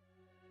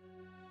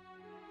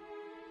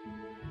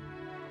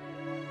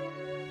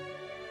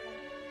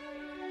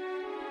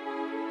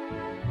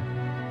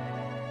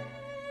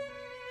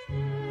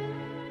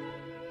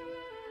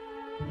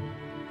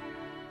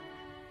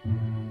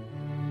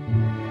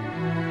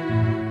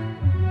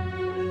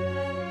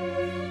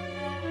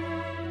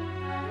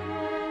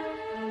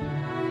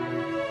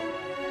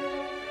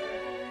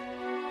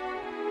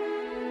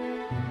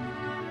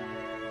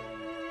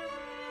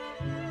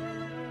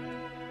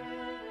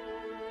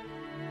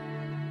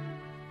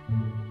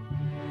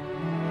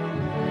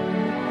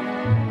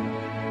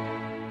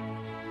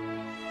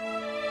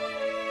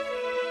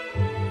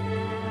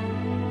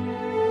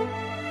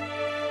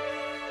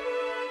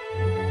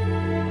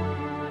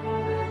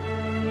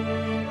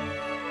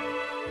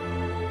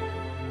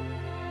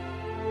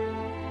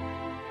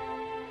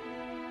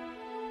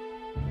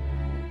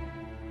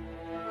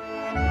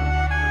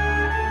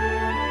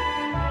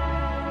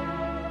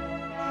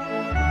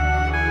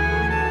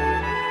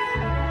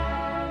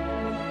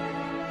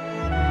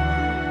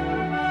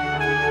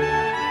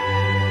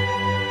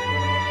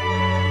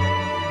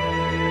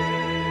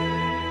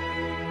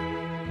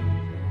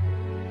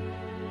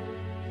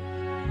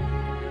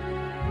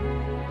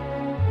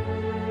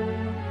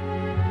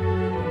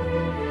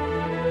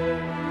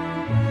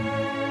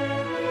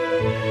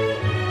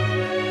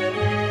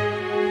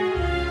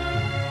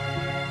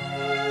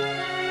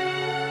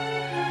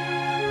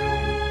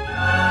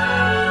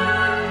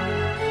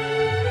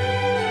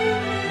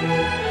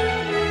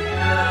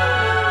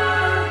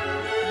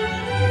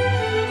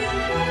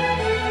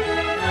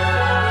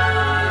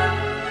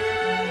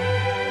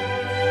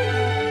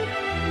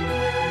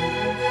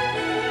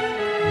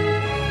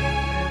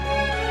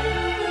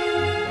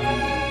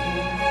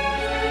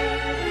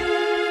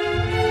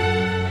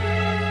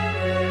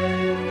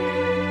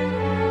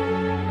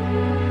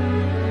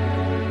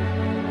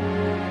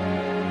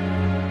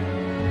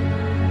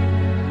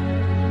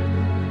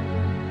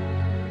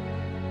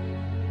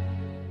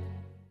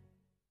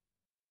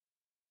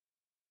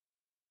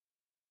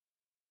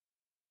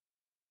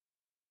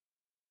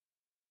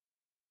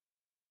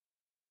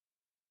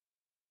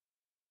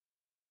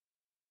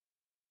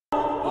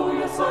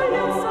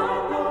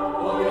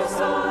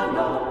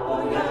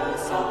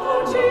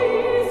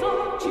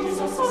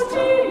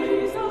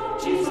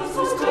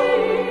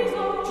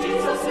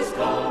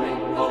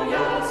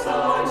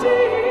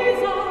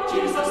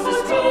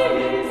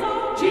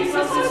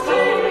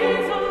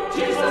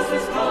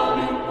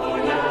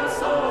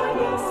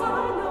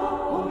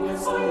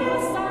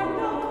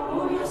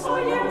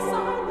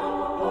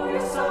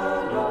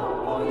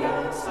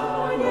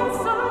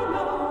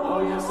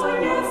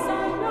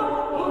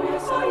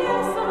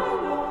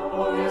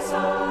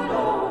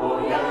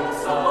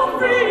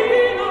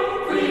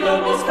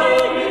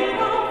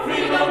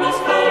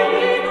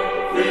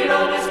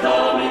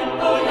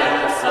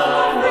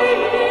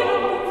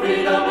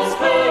 Freedom is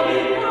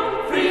coming,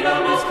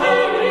 freedom is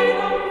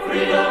coming.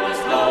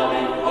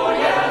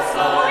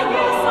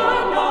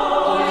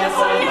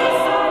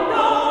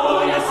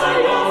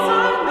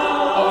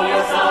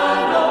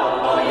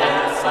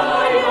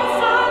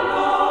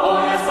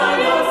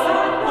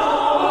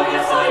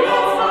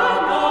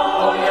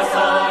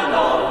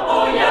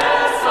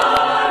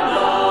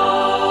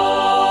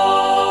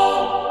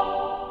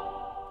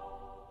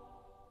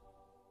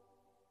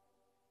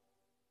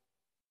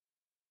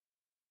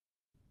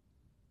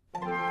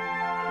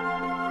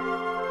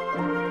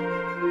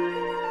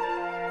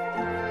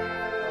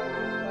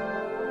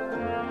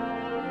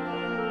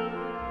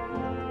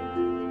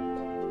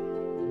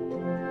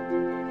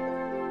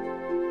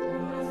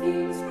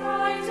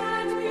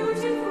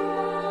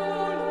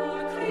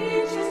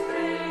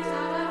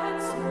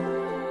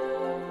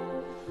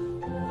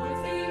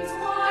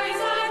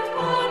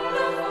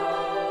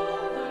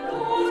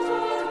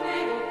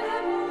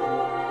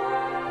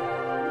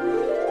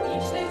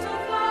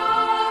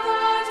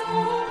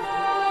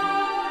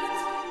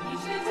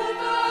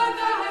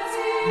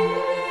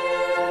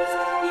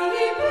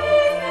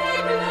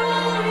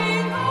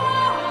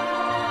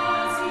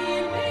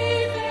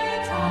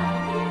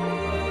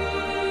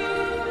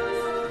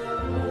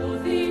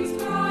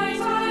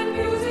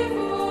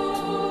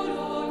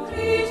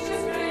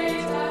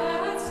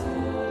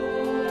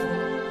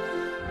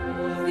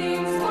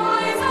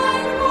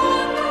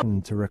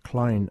 one to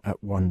recline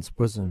at one's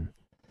bosom.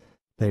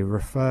 They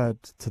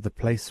referred to the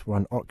place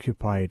one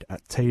occupied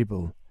at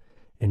table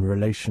in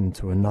relation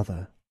to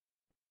another,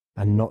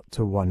 and not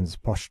to one's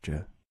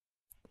posture.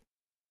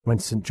 When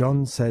St.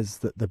 John says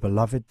that the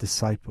beloved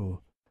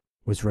disciple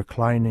was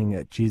reclining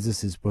at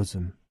Jesus'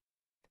 bosom,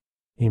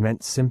 he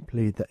meant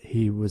simply that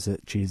he was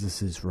at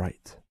Jesus'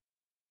 right.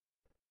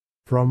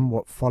 From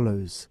what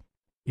follows,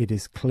 it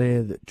is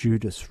clear that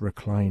Judas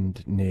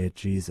reclined near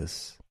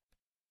Jesus,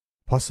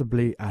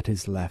 possibly at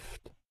his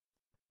left,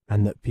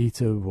 and that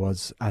Peter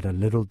was at a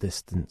little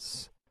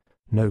distance,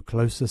 no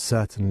closer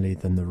certainly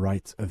than the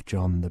right of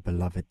John the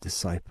beloved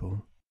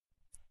disciple.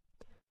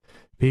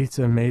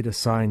 Peter made a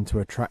sign to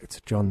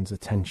attract John's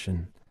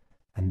attention,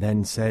 and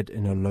then said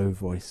in a low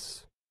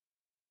voice,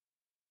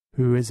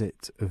 "Who is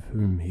it of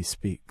whom he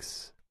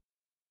speaks?"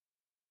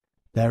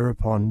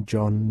 Thereupon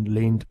John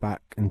leaned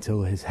back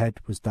until his head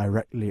was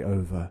directly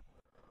over,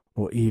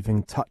 or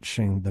even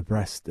touching the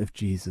breast of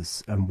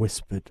Jesus, and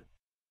whispered,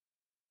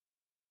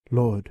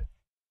 "Lord,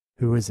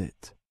 who is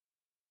it?"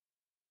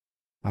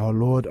 Our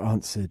Lord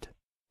answered,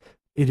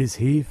 "It is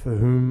he for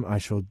whom I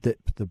shall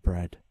dip the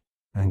bread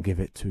and give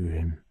it to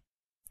him."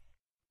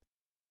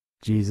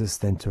 Jesus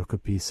then took a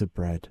piece of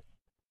bread,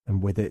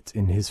 and with it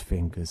in his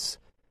fingers,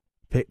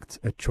 picked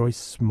a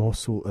choice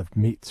morsel of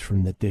meat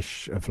from the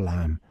dish of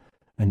lamb,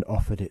 and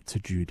offered it to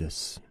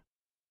Judas.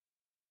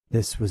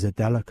 This was a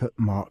delicate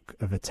mark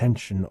of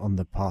attention on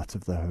the part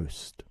of the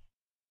host.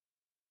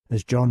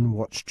 As John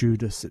watched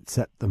Judas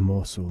accept the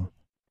morsel,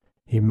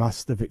 he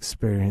must have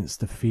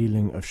experienced a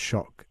feeling of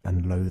shock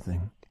and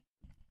loathing.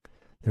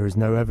 There is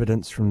no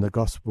evidence from the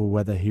Gospel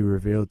whether he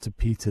revealed to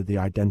Peter the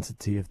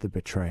identity of the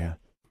betrayer.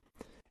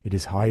 It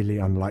is highly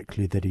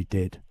unlikely that he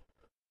did,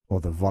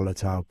 or the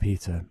volatile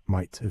Peter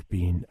might have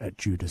been at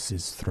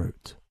Judas's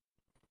throat.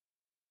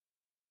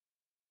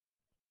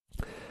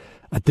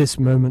 At this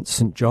moment,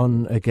 St.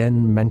 John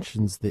again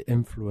mentions the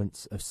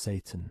influence of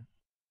Satan,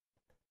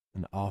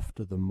 and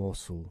after the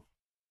morsel,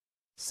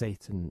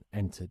 Satan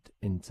entered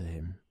into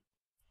him.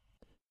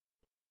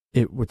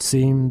 It would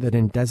seem that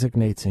in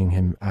designating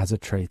him as a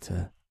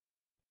traitor,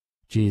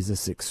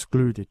 Jesus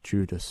excluded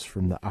Judas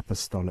from the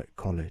apostolic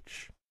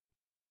college.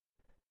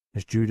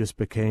 As Judas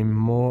became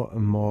more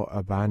and more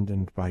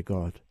abandoned by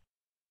God,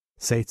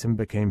 Satan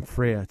became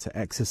freer to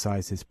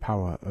exercise his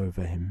power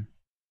over him.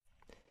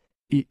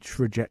 Each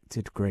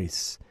rejected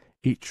grace,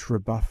 each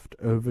rebuffed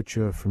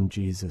overture from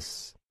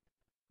Jesus,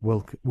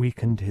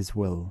 weakened his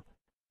will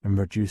and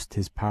reduced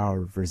his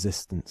power of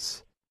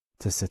resistance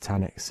to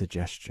satanic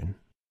suggestion.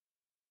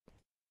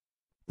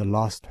 The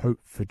last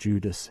hope for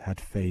Judas had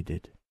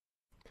faded.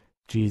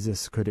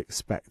 Jesus could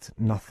expect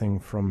nothing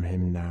from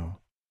him now.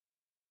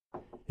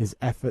 His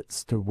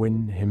efforts to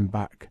win him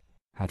back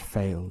had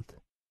failed.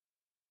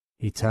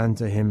 He turned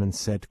to him and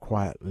said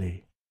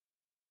quietly,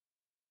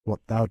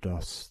 "What thou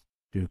dost,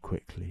 do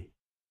quickly."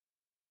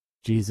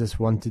 Jesus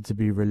wanted to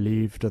be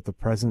relieved of the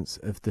presence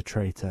of the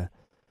traitor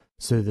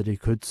so that he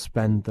could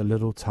spend the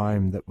little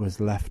time that was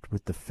left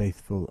with the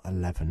faithful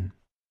 11.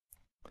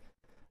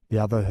 The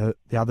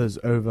others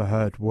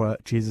overheard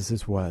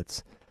Jesus'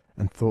 words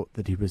and thought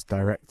that he was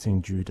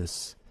directing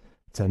Judas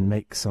to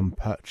make some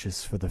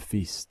purchase for the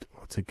feast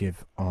or to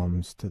give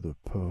alms to the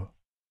poor.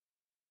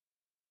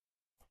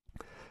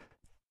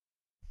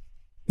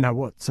 Now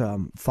what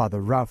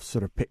Father Ralph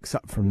sort of picks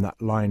up from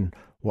that line,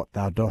 "What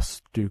thou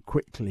dost, do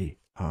quickly,"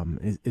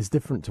 is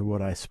different to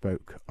what I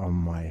spoke on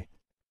my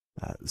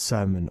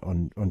sermon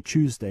on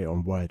Tuesday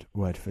on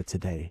Word for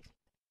Today.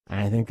 And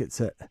I think it's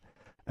a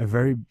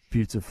very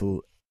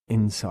beautiful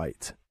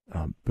insight,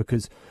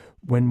 because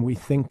when we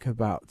think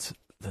about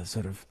the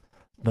sort of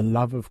the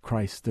love of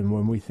Christ, and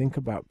when we think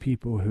about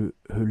people who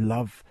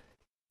love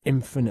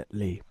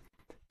infinitely,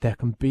 there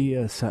can be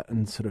a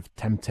certain sort of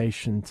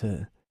temptation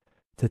to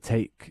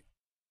take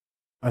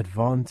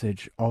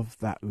advantage of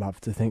that love,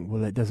 to think,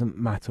 well, it doesn't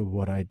matter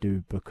what I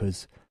do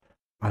because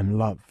I'm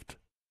loved.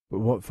 But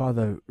what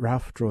Father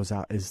Ralph draws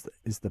out is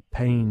the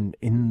pain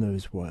in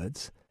those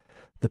words,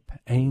 the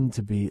pain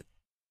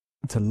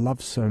to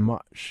love so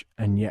much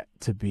and yet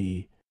to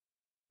be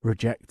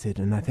rejected.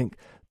 And I think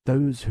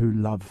those who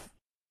love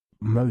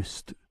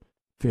most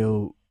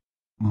feel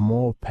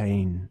more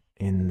pain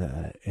in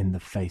the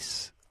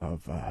face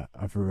of a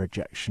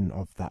rejection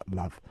of that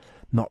love,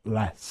 not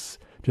less.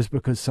 Just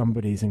because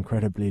somebody's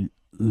incredibly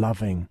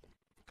loving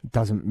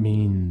doesn't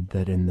mean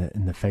that in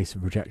the face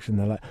of rejection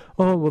they're like,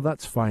 "Oh well,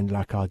 that's fine,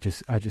 like I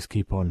just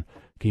keep on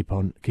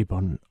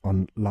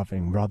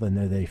loving." Rather,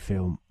 no, they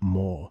feel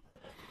more.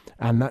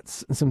 And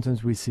that's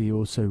sometimes we see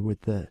also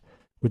with the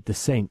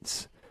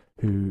saints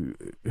who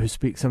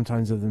speak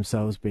sometimes of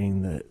themselves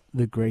being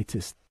the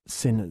greatest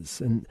sinners.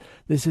 And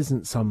this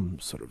isn't some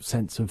sort of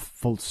sense of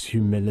false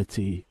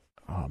humility,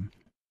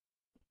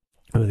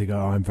 where they go,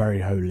 "Oh, I'm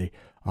very holy,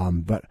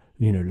 but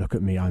look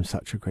at me, I'm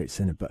such a great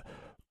sinner," but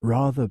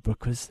rather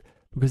because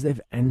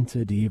they've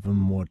entered even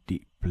more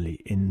deeply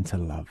into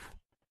love.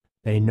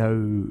 They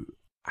know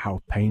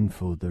how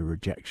painful the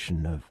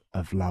rejection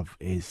of love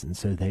is, and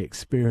so they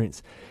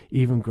experience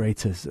even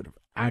greater sort of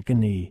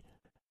agony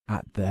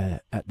at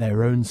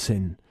their own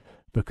sin,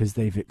 because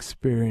they've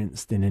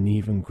experienced in an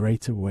even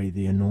greater way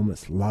the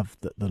enormous love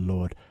that the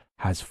Lord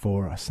has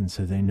for us. And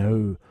so they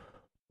know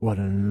what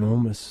an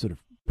enormous sort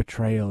of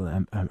betrayal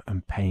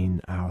and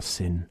pain our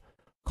sin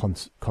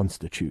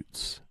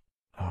constitutes.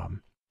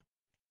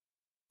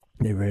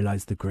 They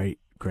realize the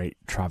great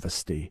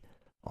travesty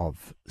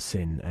of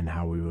sin and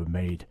how we were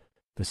made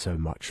for so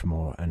much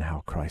more, and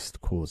how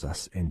Christ calls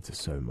us into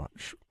so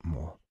much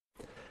more.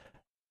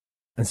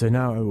 And so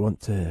now I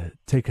want to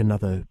take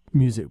another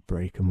music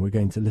break, and we're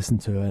going to listen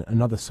to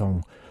another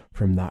song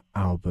from that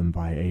album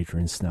by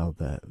Adrian Snell,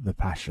 The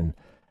Passion,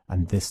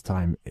 and this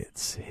time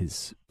it's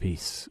his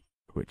piece,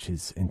 which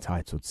is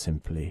entitled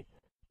simply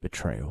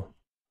Betrayal.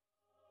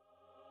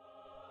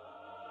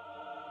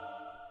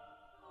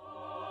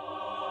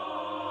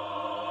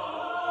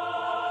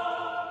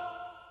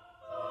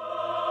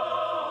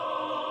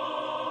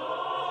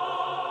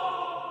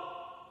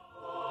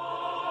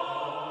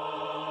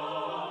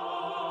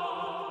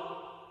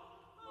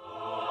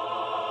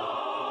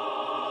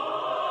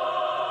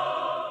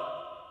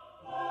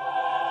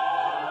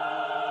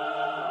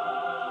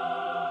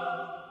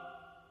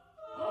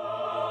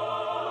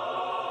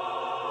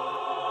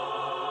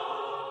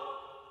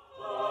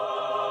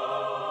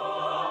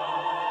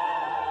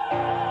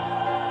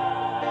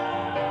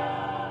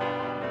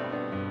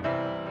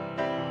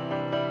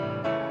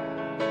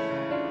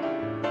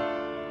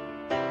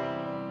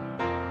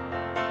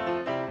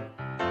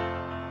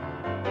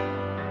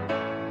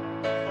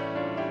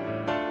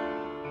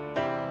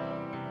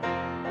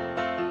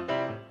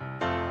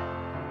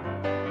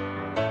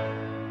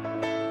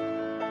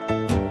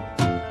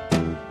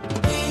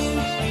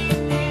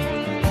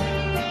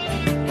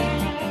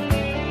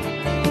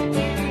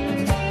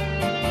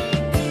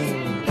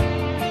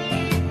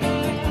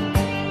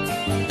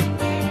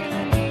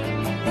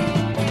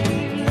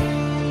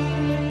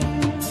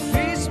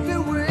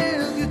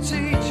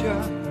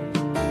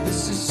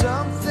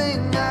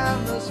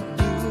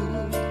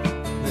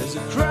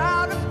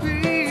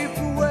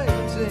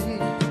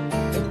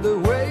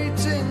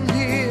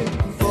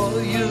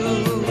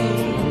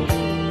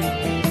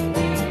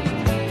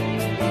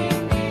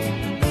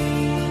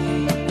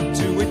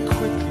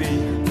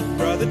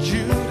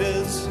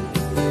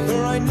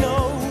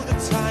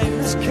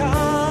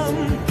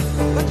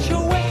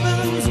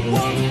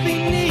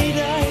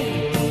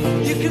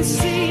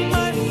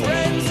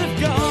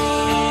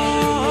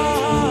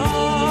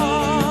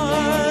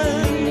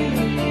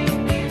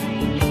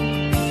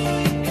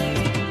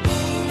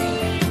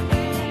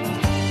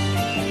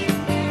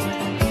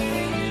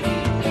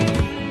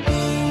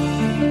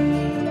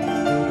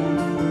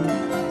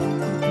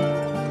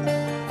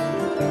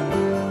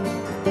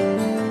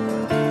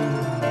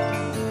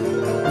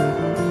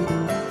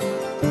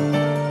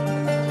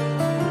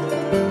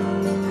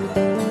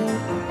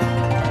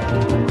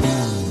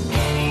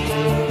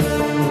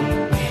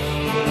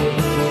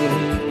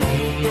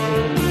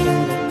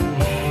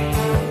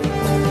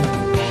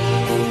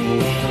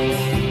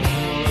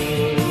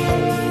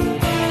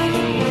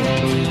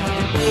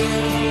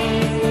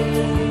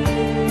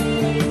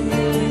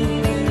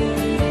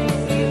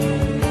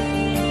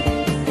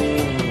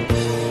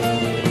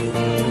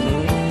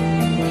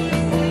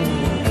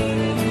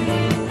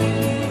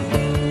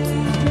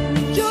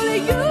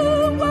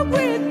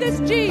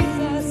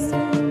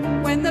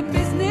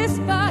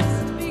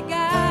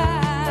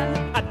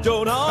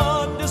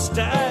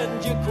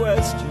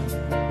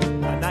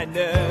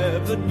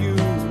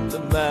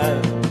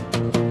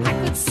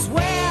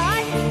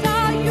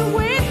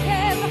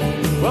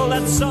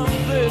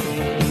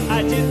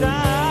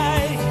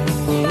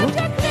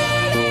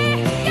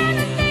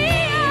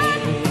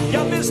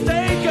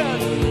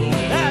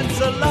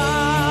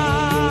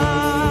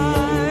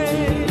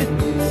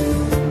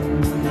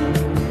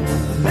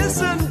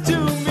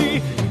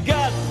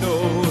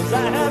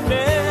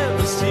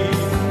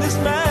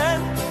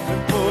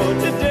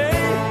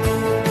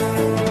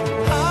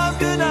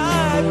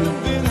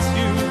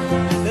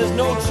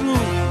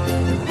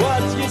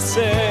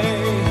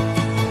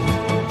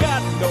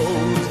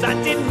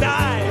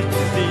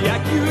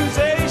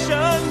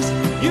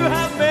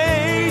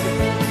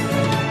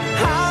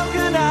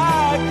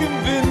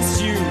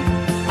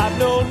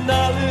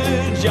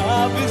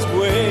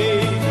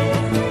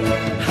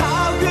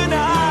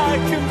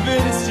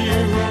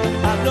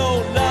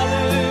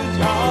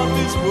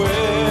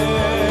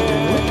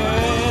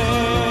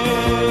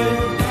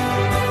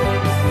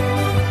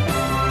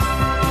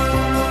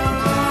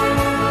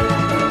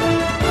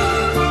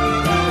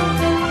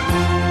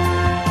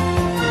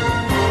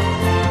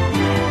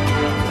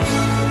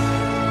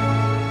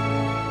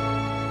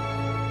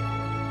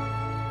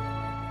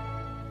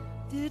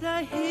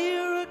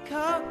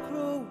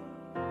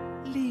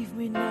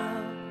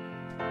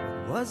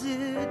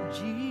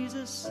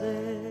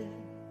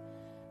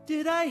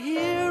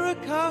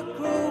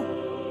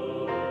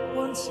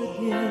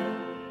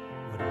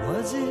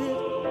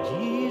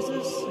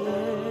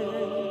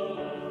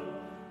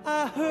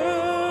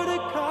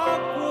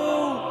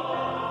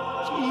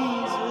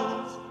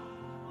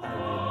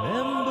 I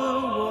remember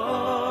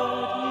what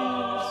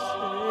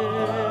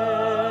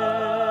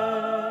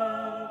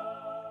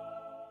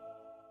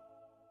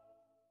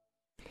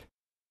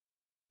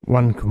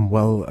One can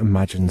well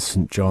imagine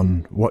St.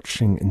 John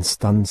watching in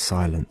stunned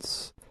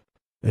silence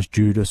as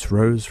Judas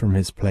rose from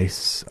his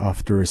place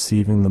after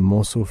receiving the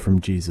morsel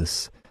from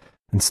Jesus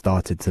and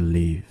started to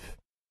leave.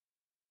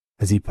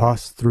 As he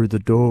passed through the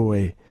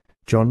doorway,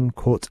 John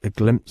caught a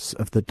glimpse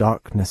of the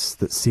darkness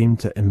that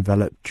seemed to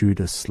envelop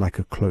Judas like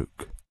a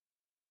cloak.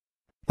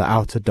 The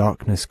outer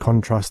darkness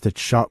contrasted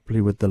sharply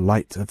with the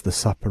light of the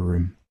supper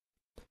room.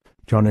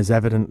 John is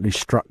evidently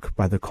struck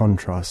by the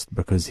contrast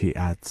because he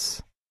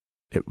adds,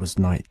 "It was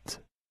night."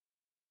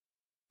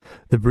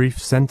 The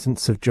brief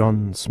sentence of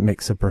John's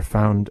makes a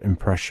profound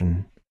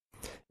impression.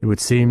 It would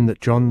seem that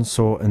John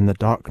saw in the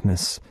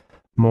darkness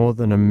more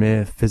than a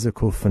mere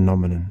physical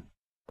phenomenon.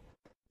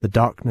 The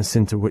darkness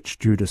into which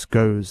Judas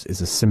goes is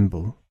a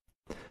symbol.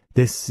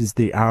 This is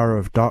the hour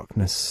of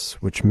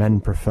darkness which men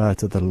prefer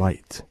to the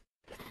light.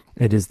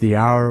 It is the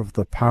hour of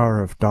the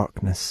power of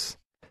darkness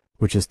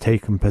which has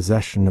taken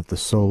possession of the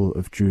soul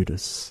of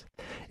Judas.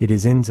 It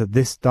is into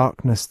this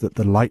darkness that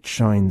the light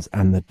shines,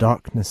 and the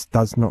darkness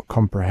does not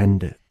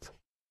comprehend it.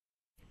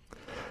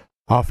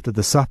 After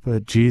the supper,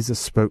 Jesus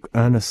spoke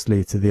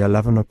earnestly to the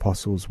 11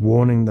 apostles,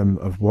 warning them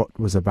of what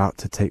was about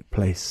to take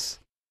place.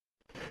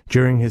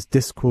 During his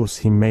discourse,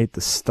 he made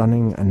the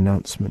stunning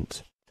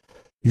announcement,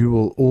 "You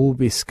will all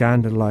be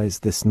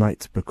scandalized this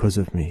night because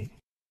of me."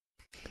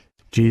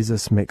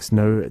 Jesus makes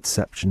no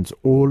exceptions.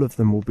 All of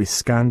them will be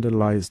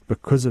scandalized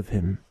because of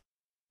him.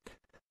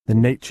 The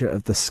nature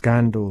of the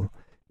scandal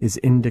is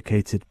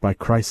indicated by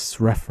Christ's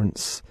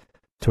reference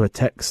to a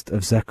text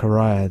of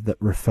Zechariah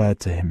that referred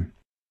to him.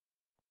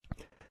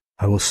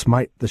 "I will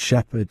smite the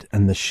shepherd,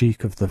 and the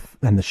sheep of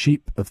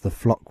the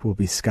flock will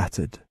be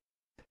scattered."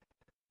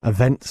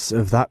 Events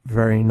of that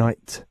very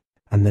night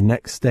and the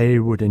next day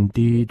would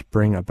indeed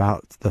bring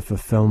about the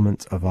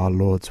fulfillment of our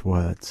Lord's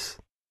words.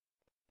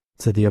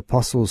 To the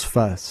apostles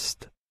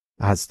first,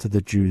 as to the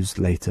Jews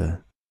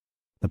later,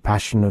 the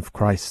passion of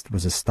Christ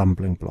was a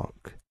stumbling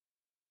block.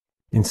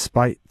 In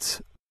spite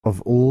of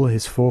all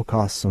his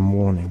forecasts and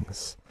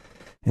warnings,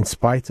 in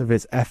spite of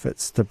his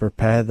efforts to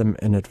prepare them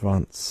in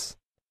advance,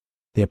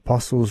 the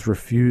apostles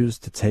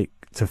refused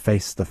to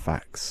face the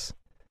facts,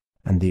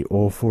 and the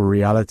awful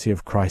reality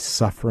of Christ's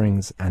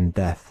sufferings and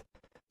death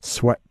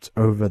swept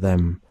over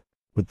them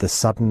with the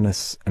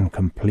suddenness and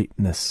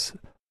completeness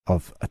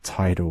of a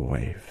tidal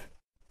wave.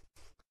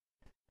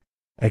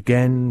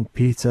 Again,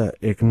 Peter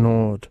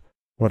ignored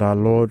what our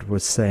Lord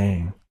was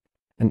saying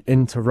and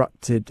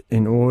interrupted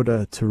in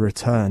order to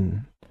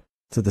return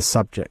to the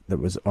subject that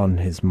was on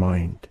his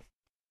mind.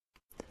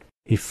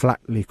 He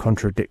flatly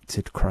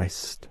contradicted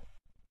Christ.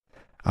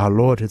 Our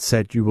Lord had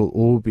said, "You will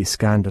all be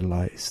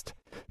scandalized."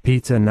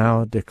 Peter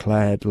now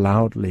declared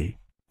loudly,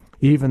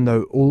 "Even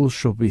though all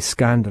shall be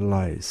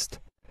scandalized,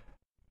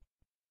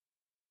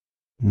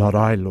 not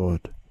I,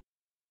 Lord."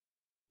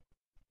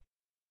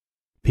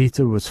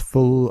 Peter was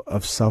full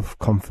of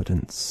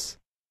self-confidence.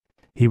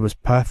 He was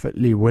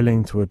perfectly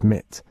willing to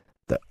admit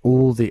that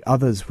all the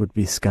others would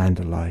be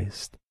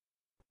scandalized,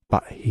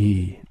 but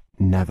he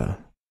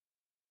never.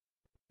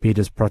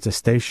 Peter's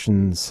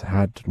protestations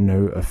had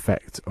no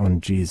effect on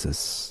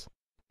Jesus.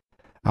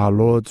 Our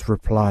Lord's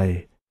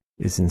reply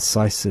is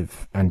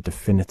incisive and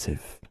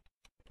definitive.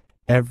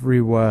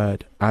 Every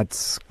word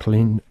adds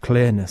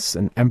clearness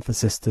and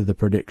emphasis to the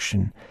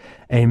prediction.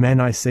 "Amen,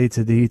 I say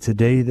to thee,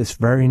 today, this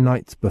very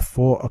night,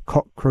 before a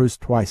cock crows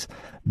twice,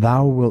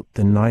 thou wilt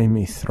deny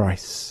me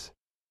thrice."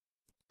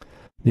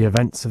 The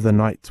events of the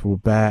night will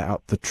bear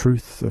out the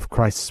truth of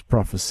Christ's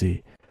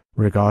prophecy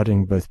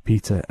regarding both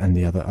Peter and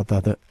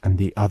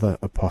the other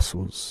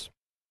apostles.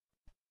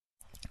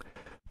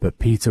 But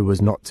Peter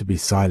was not to be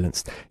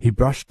silenced. He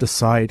brushed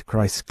aside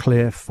Christ's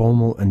clear,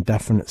 formal, and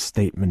definite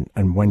statement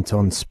and went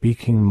on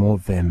speaking more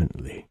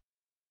vehemently.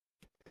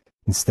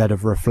 Instead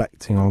of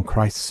reflecting on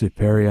Christ's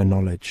superior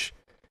knowledge,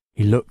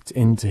 he looked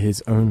into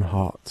his own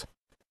heart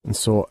and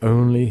saw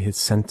only his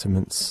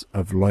sentiments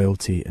of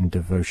loyalty and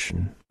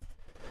devotion.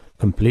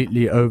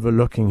 Completely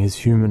overlooking his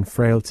human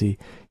frailty,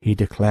 he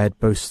declared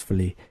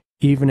boastfully,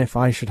 "Even if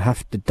I should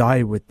have to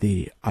die with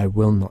thee, I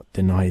will not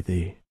deny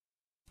thee."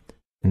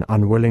 And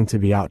unwilling to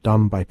be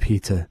outdone by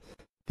Peter,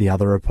 the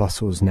other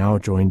apostles now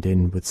joined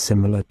in with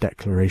similar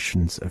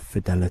declarations of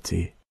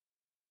fidelity.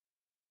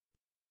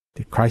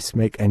 Did Christ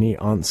make any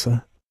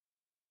answer?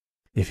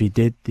 If he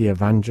did, the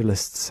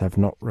evangelists have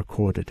not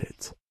recorded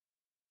it.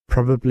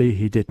 Probably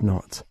he did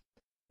not,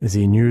 as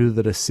he knew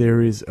that a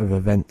series of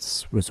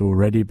events was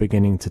already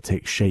beginning to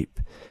take shape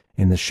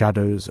in the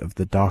shadows of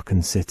the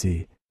darkened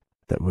city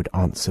that would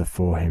answer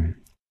for him.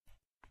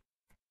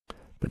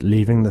 But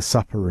leaving the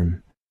supper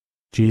room,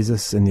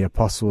 Jesus and the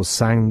apostles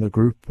sang the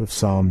group of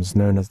psalms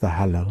known as the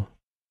Hallel.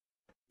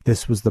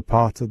 This was the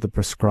part of the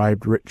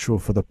prescribed ritual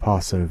for the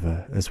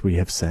Passover, as we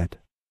have said.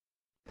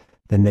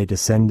 Then they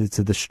descended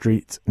to the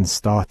street and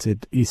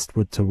started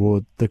eastward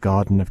toward the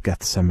Garden of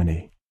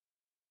Gethsemane.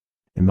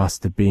 It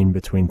must have been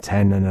between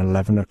 10 and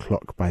 11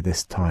 o'clock by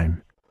this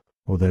time,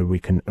 although we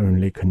can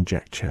only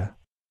conjecture.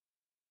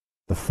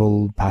 The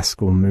full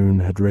paschal moon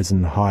had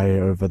risen high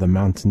over the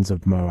mountains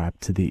of Moab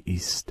to the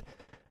east,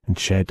 and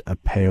shed a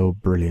pale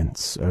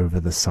brilliance over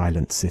the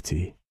silent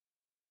city.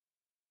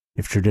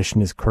 If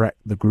tradition is correct,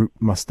 the group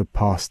must have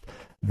passed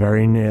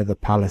very near the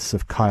palace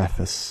of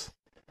Caiaphas,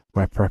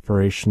 where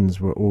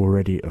preparations were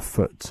already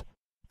afoot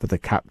for the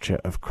capture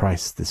of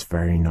Christ this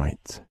very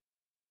night.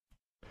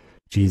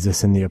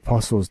 Jesus and the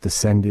apostles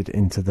descended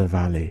into the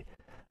valley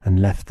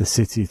and left the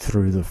city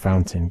through the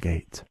fountain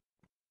gate.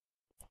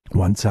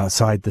 Once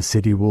outside the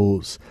city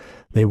walls,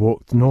 they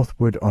walked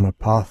northward on a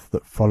path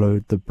that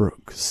followed the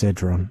brook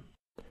Cedron,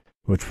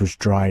 which was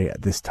dry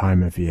at this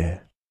time of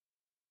year.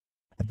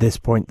 At this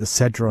point, the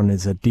Cedron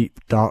is a deep,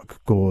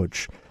 dark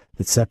gorge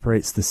that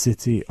separates the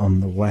city on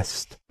the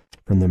west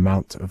from the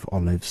Mount of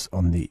Olives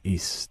on the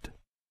east.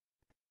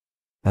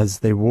 As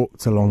they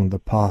walked along the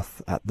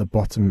path at the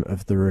bottom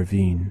of the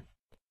ravine,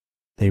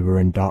 they were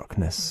in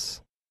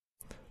darkness,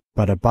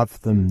 but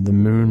above them the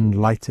moon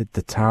lighted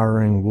the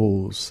towering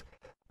walls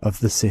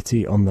of the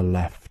city on the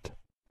left,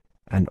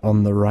 and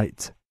on the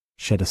right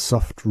shed a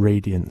soft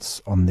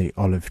radiance on the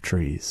olive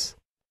trees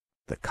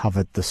that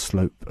covered the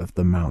slope of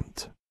the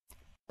mount.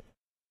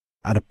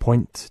 At a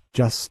point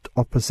just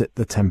opposite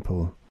the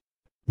temple,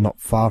 not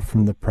far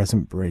from the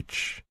present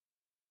bridge,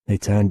 they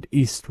turned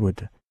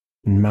eastward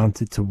and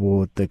mounted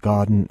toward the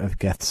Garden of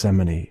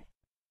Gethsemane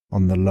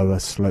on the lower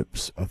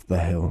slopes of the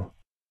hill.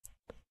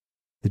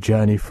 The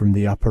journey from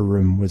the upper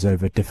room was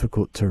over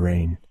difficult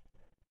terrain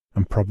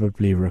and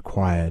probably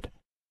required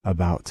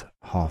about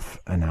half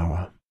an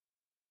hour.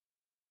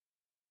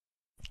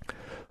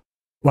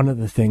 One of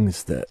the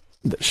things that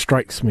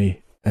strikes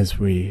me as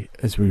we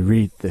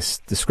read this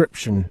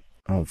description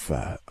of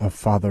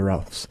Father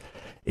Ralph's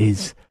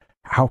is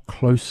how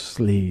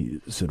closely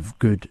sort of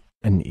good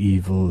and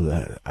evil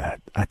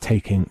are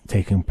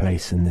taking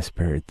place in this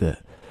period.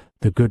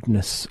 The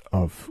goodness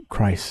of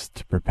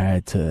Christ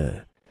prepared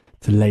to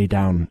lay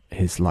down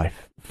his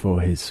life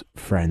for his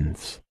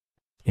friends.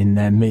 In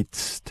their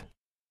midst,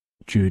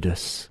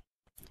 Judas,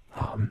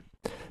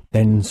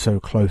 then so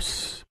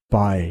close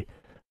by,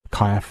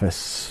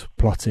 Caiaphas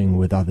plotting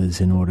with others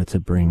in order to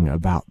bring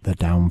about the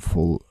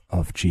downfall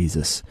of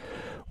Jesus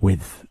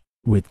with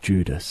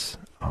Judas.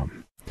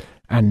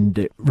 And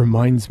it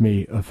reminds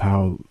me of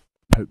how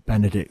Pope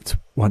Benedict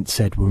once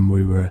said when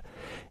we were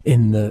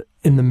in the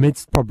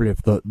midst probably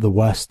of the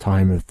worst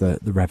time of the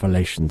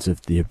revelations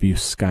of the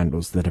abuse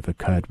scandals that have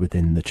occurred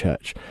within the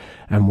church,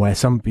 and where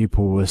some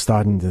people were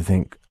starting to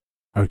think,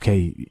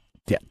 okay,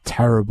 yeah,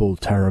 terrible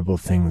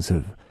things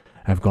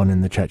have gone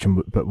in the church,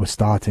 but we're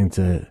starting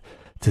to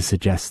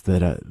suggest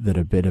that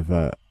a bit of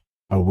a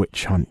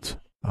witch hunt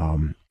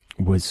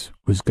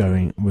was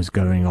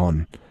going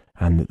on,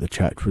 and that the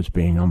church was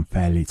being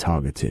unfairly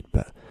targeted.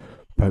 But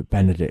Pope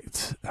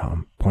Benedict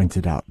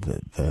pointed out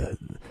that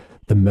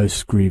the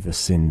most grievous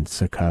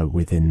sins occur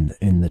within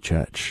the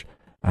church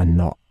and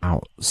not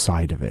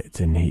outside of it,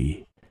 and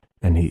he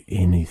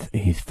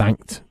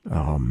thanked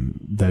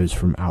those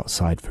from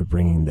outside for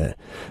bringing the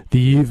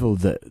evil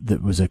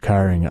that was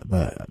occurring at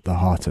the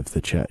heart of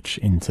the church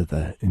into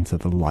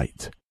the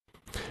light.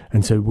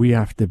 And so we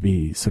have to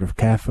be sort of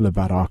careful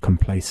about our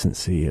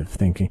complacency of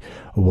thinking,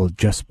 oh, well,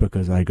 just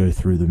because I go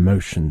through the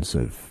motions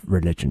of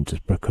religion,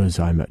 just because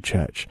I'm at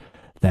church,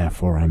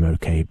 therefore I'm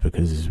okay.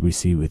 Because as we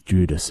see with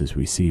Judas, as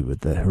we see with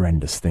the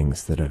horrendous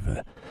things that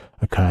have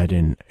occurred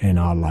in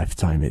our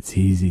lifetime, it's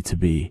easy to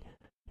be,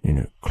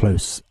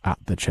 close at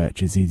the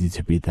church. It's easy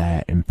to be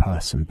there in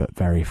person, but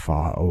very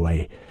far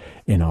away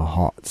in our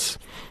hearts.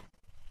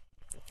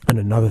 And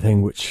another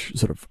thing which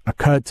sort of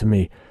occurred to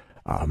me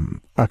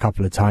a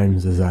couple of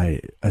times as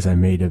I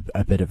made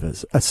a bit of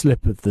a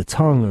slip of the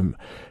tongue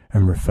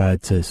and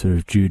referred to sort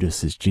of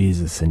Judas as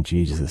Jesus and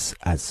Jesus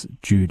as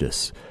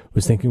Judas,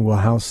 was thinking, well,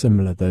 how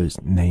similar those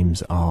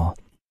names are,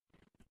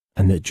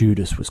 and that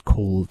Judas was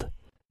called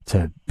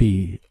to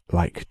be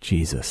like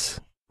Jesus.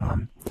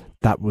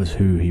 That was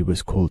who he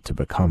was called to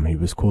become. He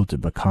was called to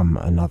become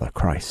another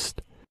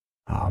Christ.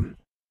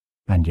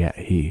 And yet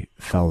he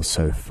fell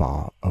so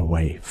far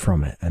away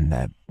from it, and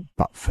there,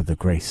 but for the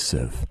grace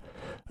of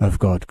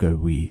God go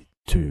we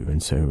too.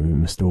 And so we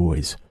must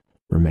always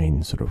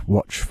remain sort of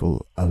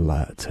watchful,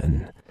 alert,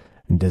 and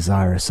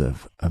desirous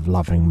of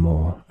loving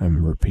more,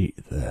 and repeat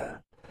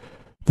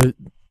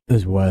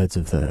those words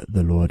of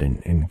the Lord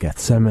in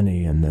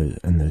Gethsemane,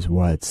 and those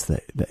words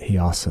that he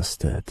asks us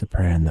to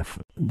pray in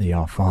the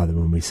Our Father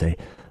when we say,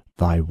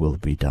 "Thy will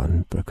be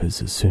done,"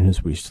 because as soon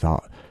as we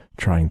start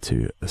trying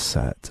to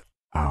assert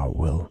our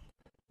will,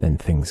 then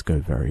things go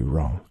very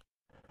wrong.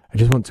 I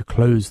just want to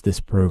close this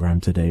program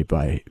today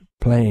by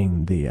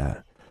playing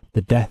the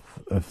Death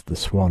of the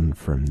Swan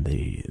from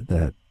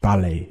the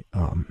ballet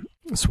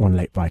Swan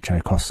Lake by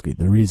Tchaikovsky.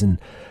 The reason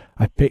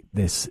I picked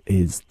this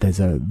is there's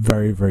a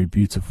very, very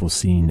beautiful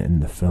scene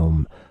in the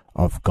film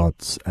of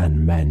Gods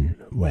and Men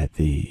where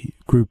the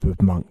group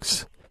of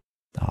monks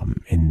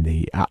in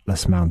the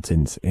Atlas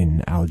Mountains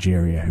in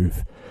Algeria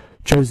who've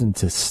chosen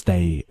to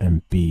stay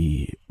and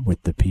be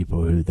with the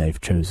people who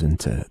they've chosen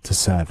to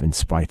serve in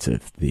spite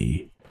of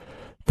the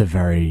the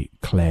very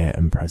clear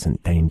and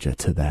present danger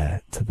to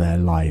their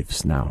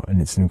lives now.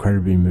 And it's an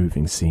incredibly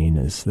moving scene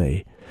as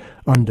they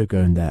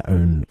undergo their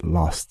own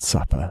Last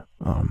Supper.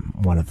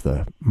 One of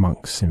the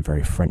monks, in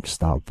very French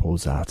style,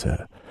 pulls out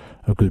a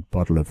good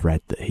bottle of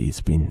red that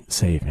he's been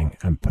saving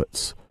and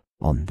puts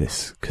on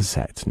this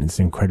cassette. And it's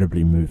an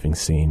incredibly moving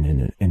scene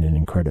in an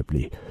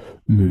incredibly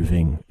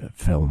moving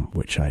film,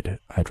 which I'd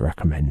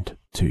recommend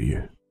to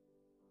you.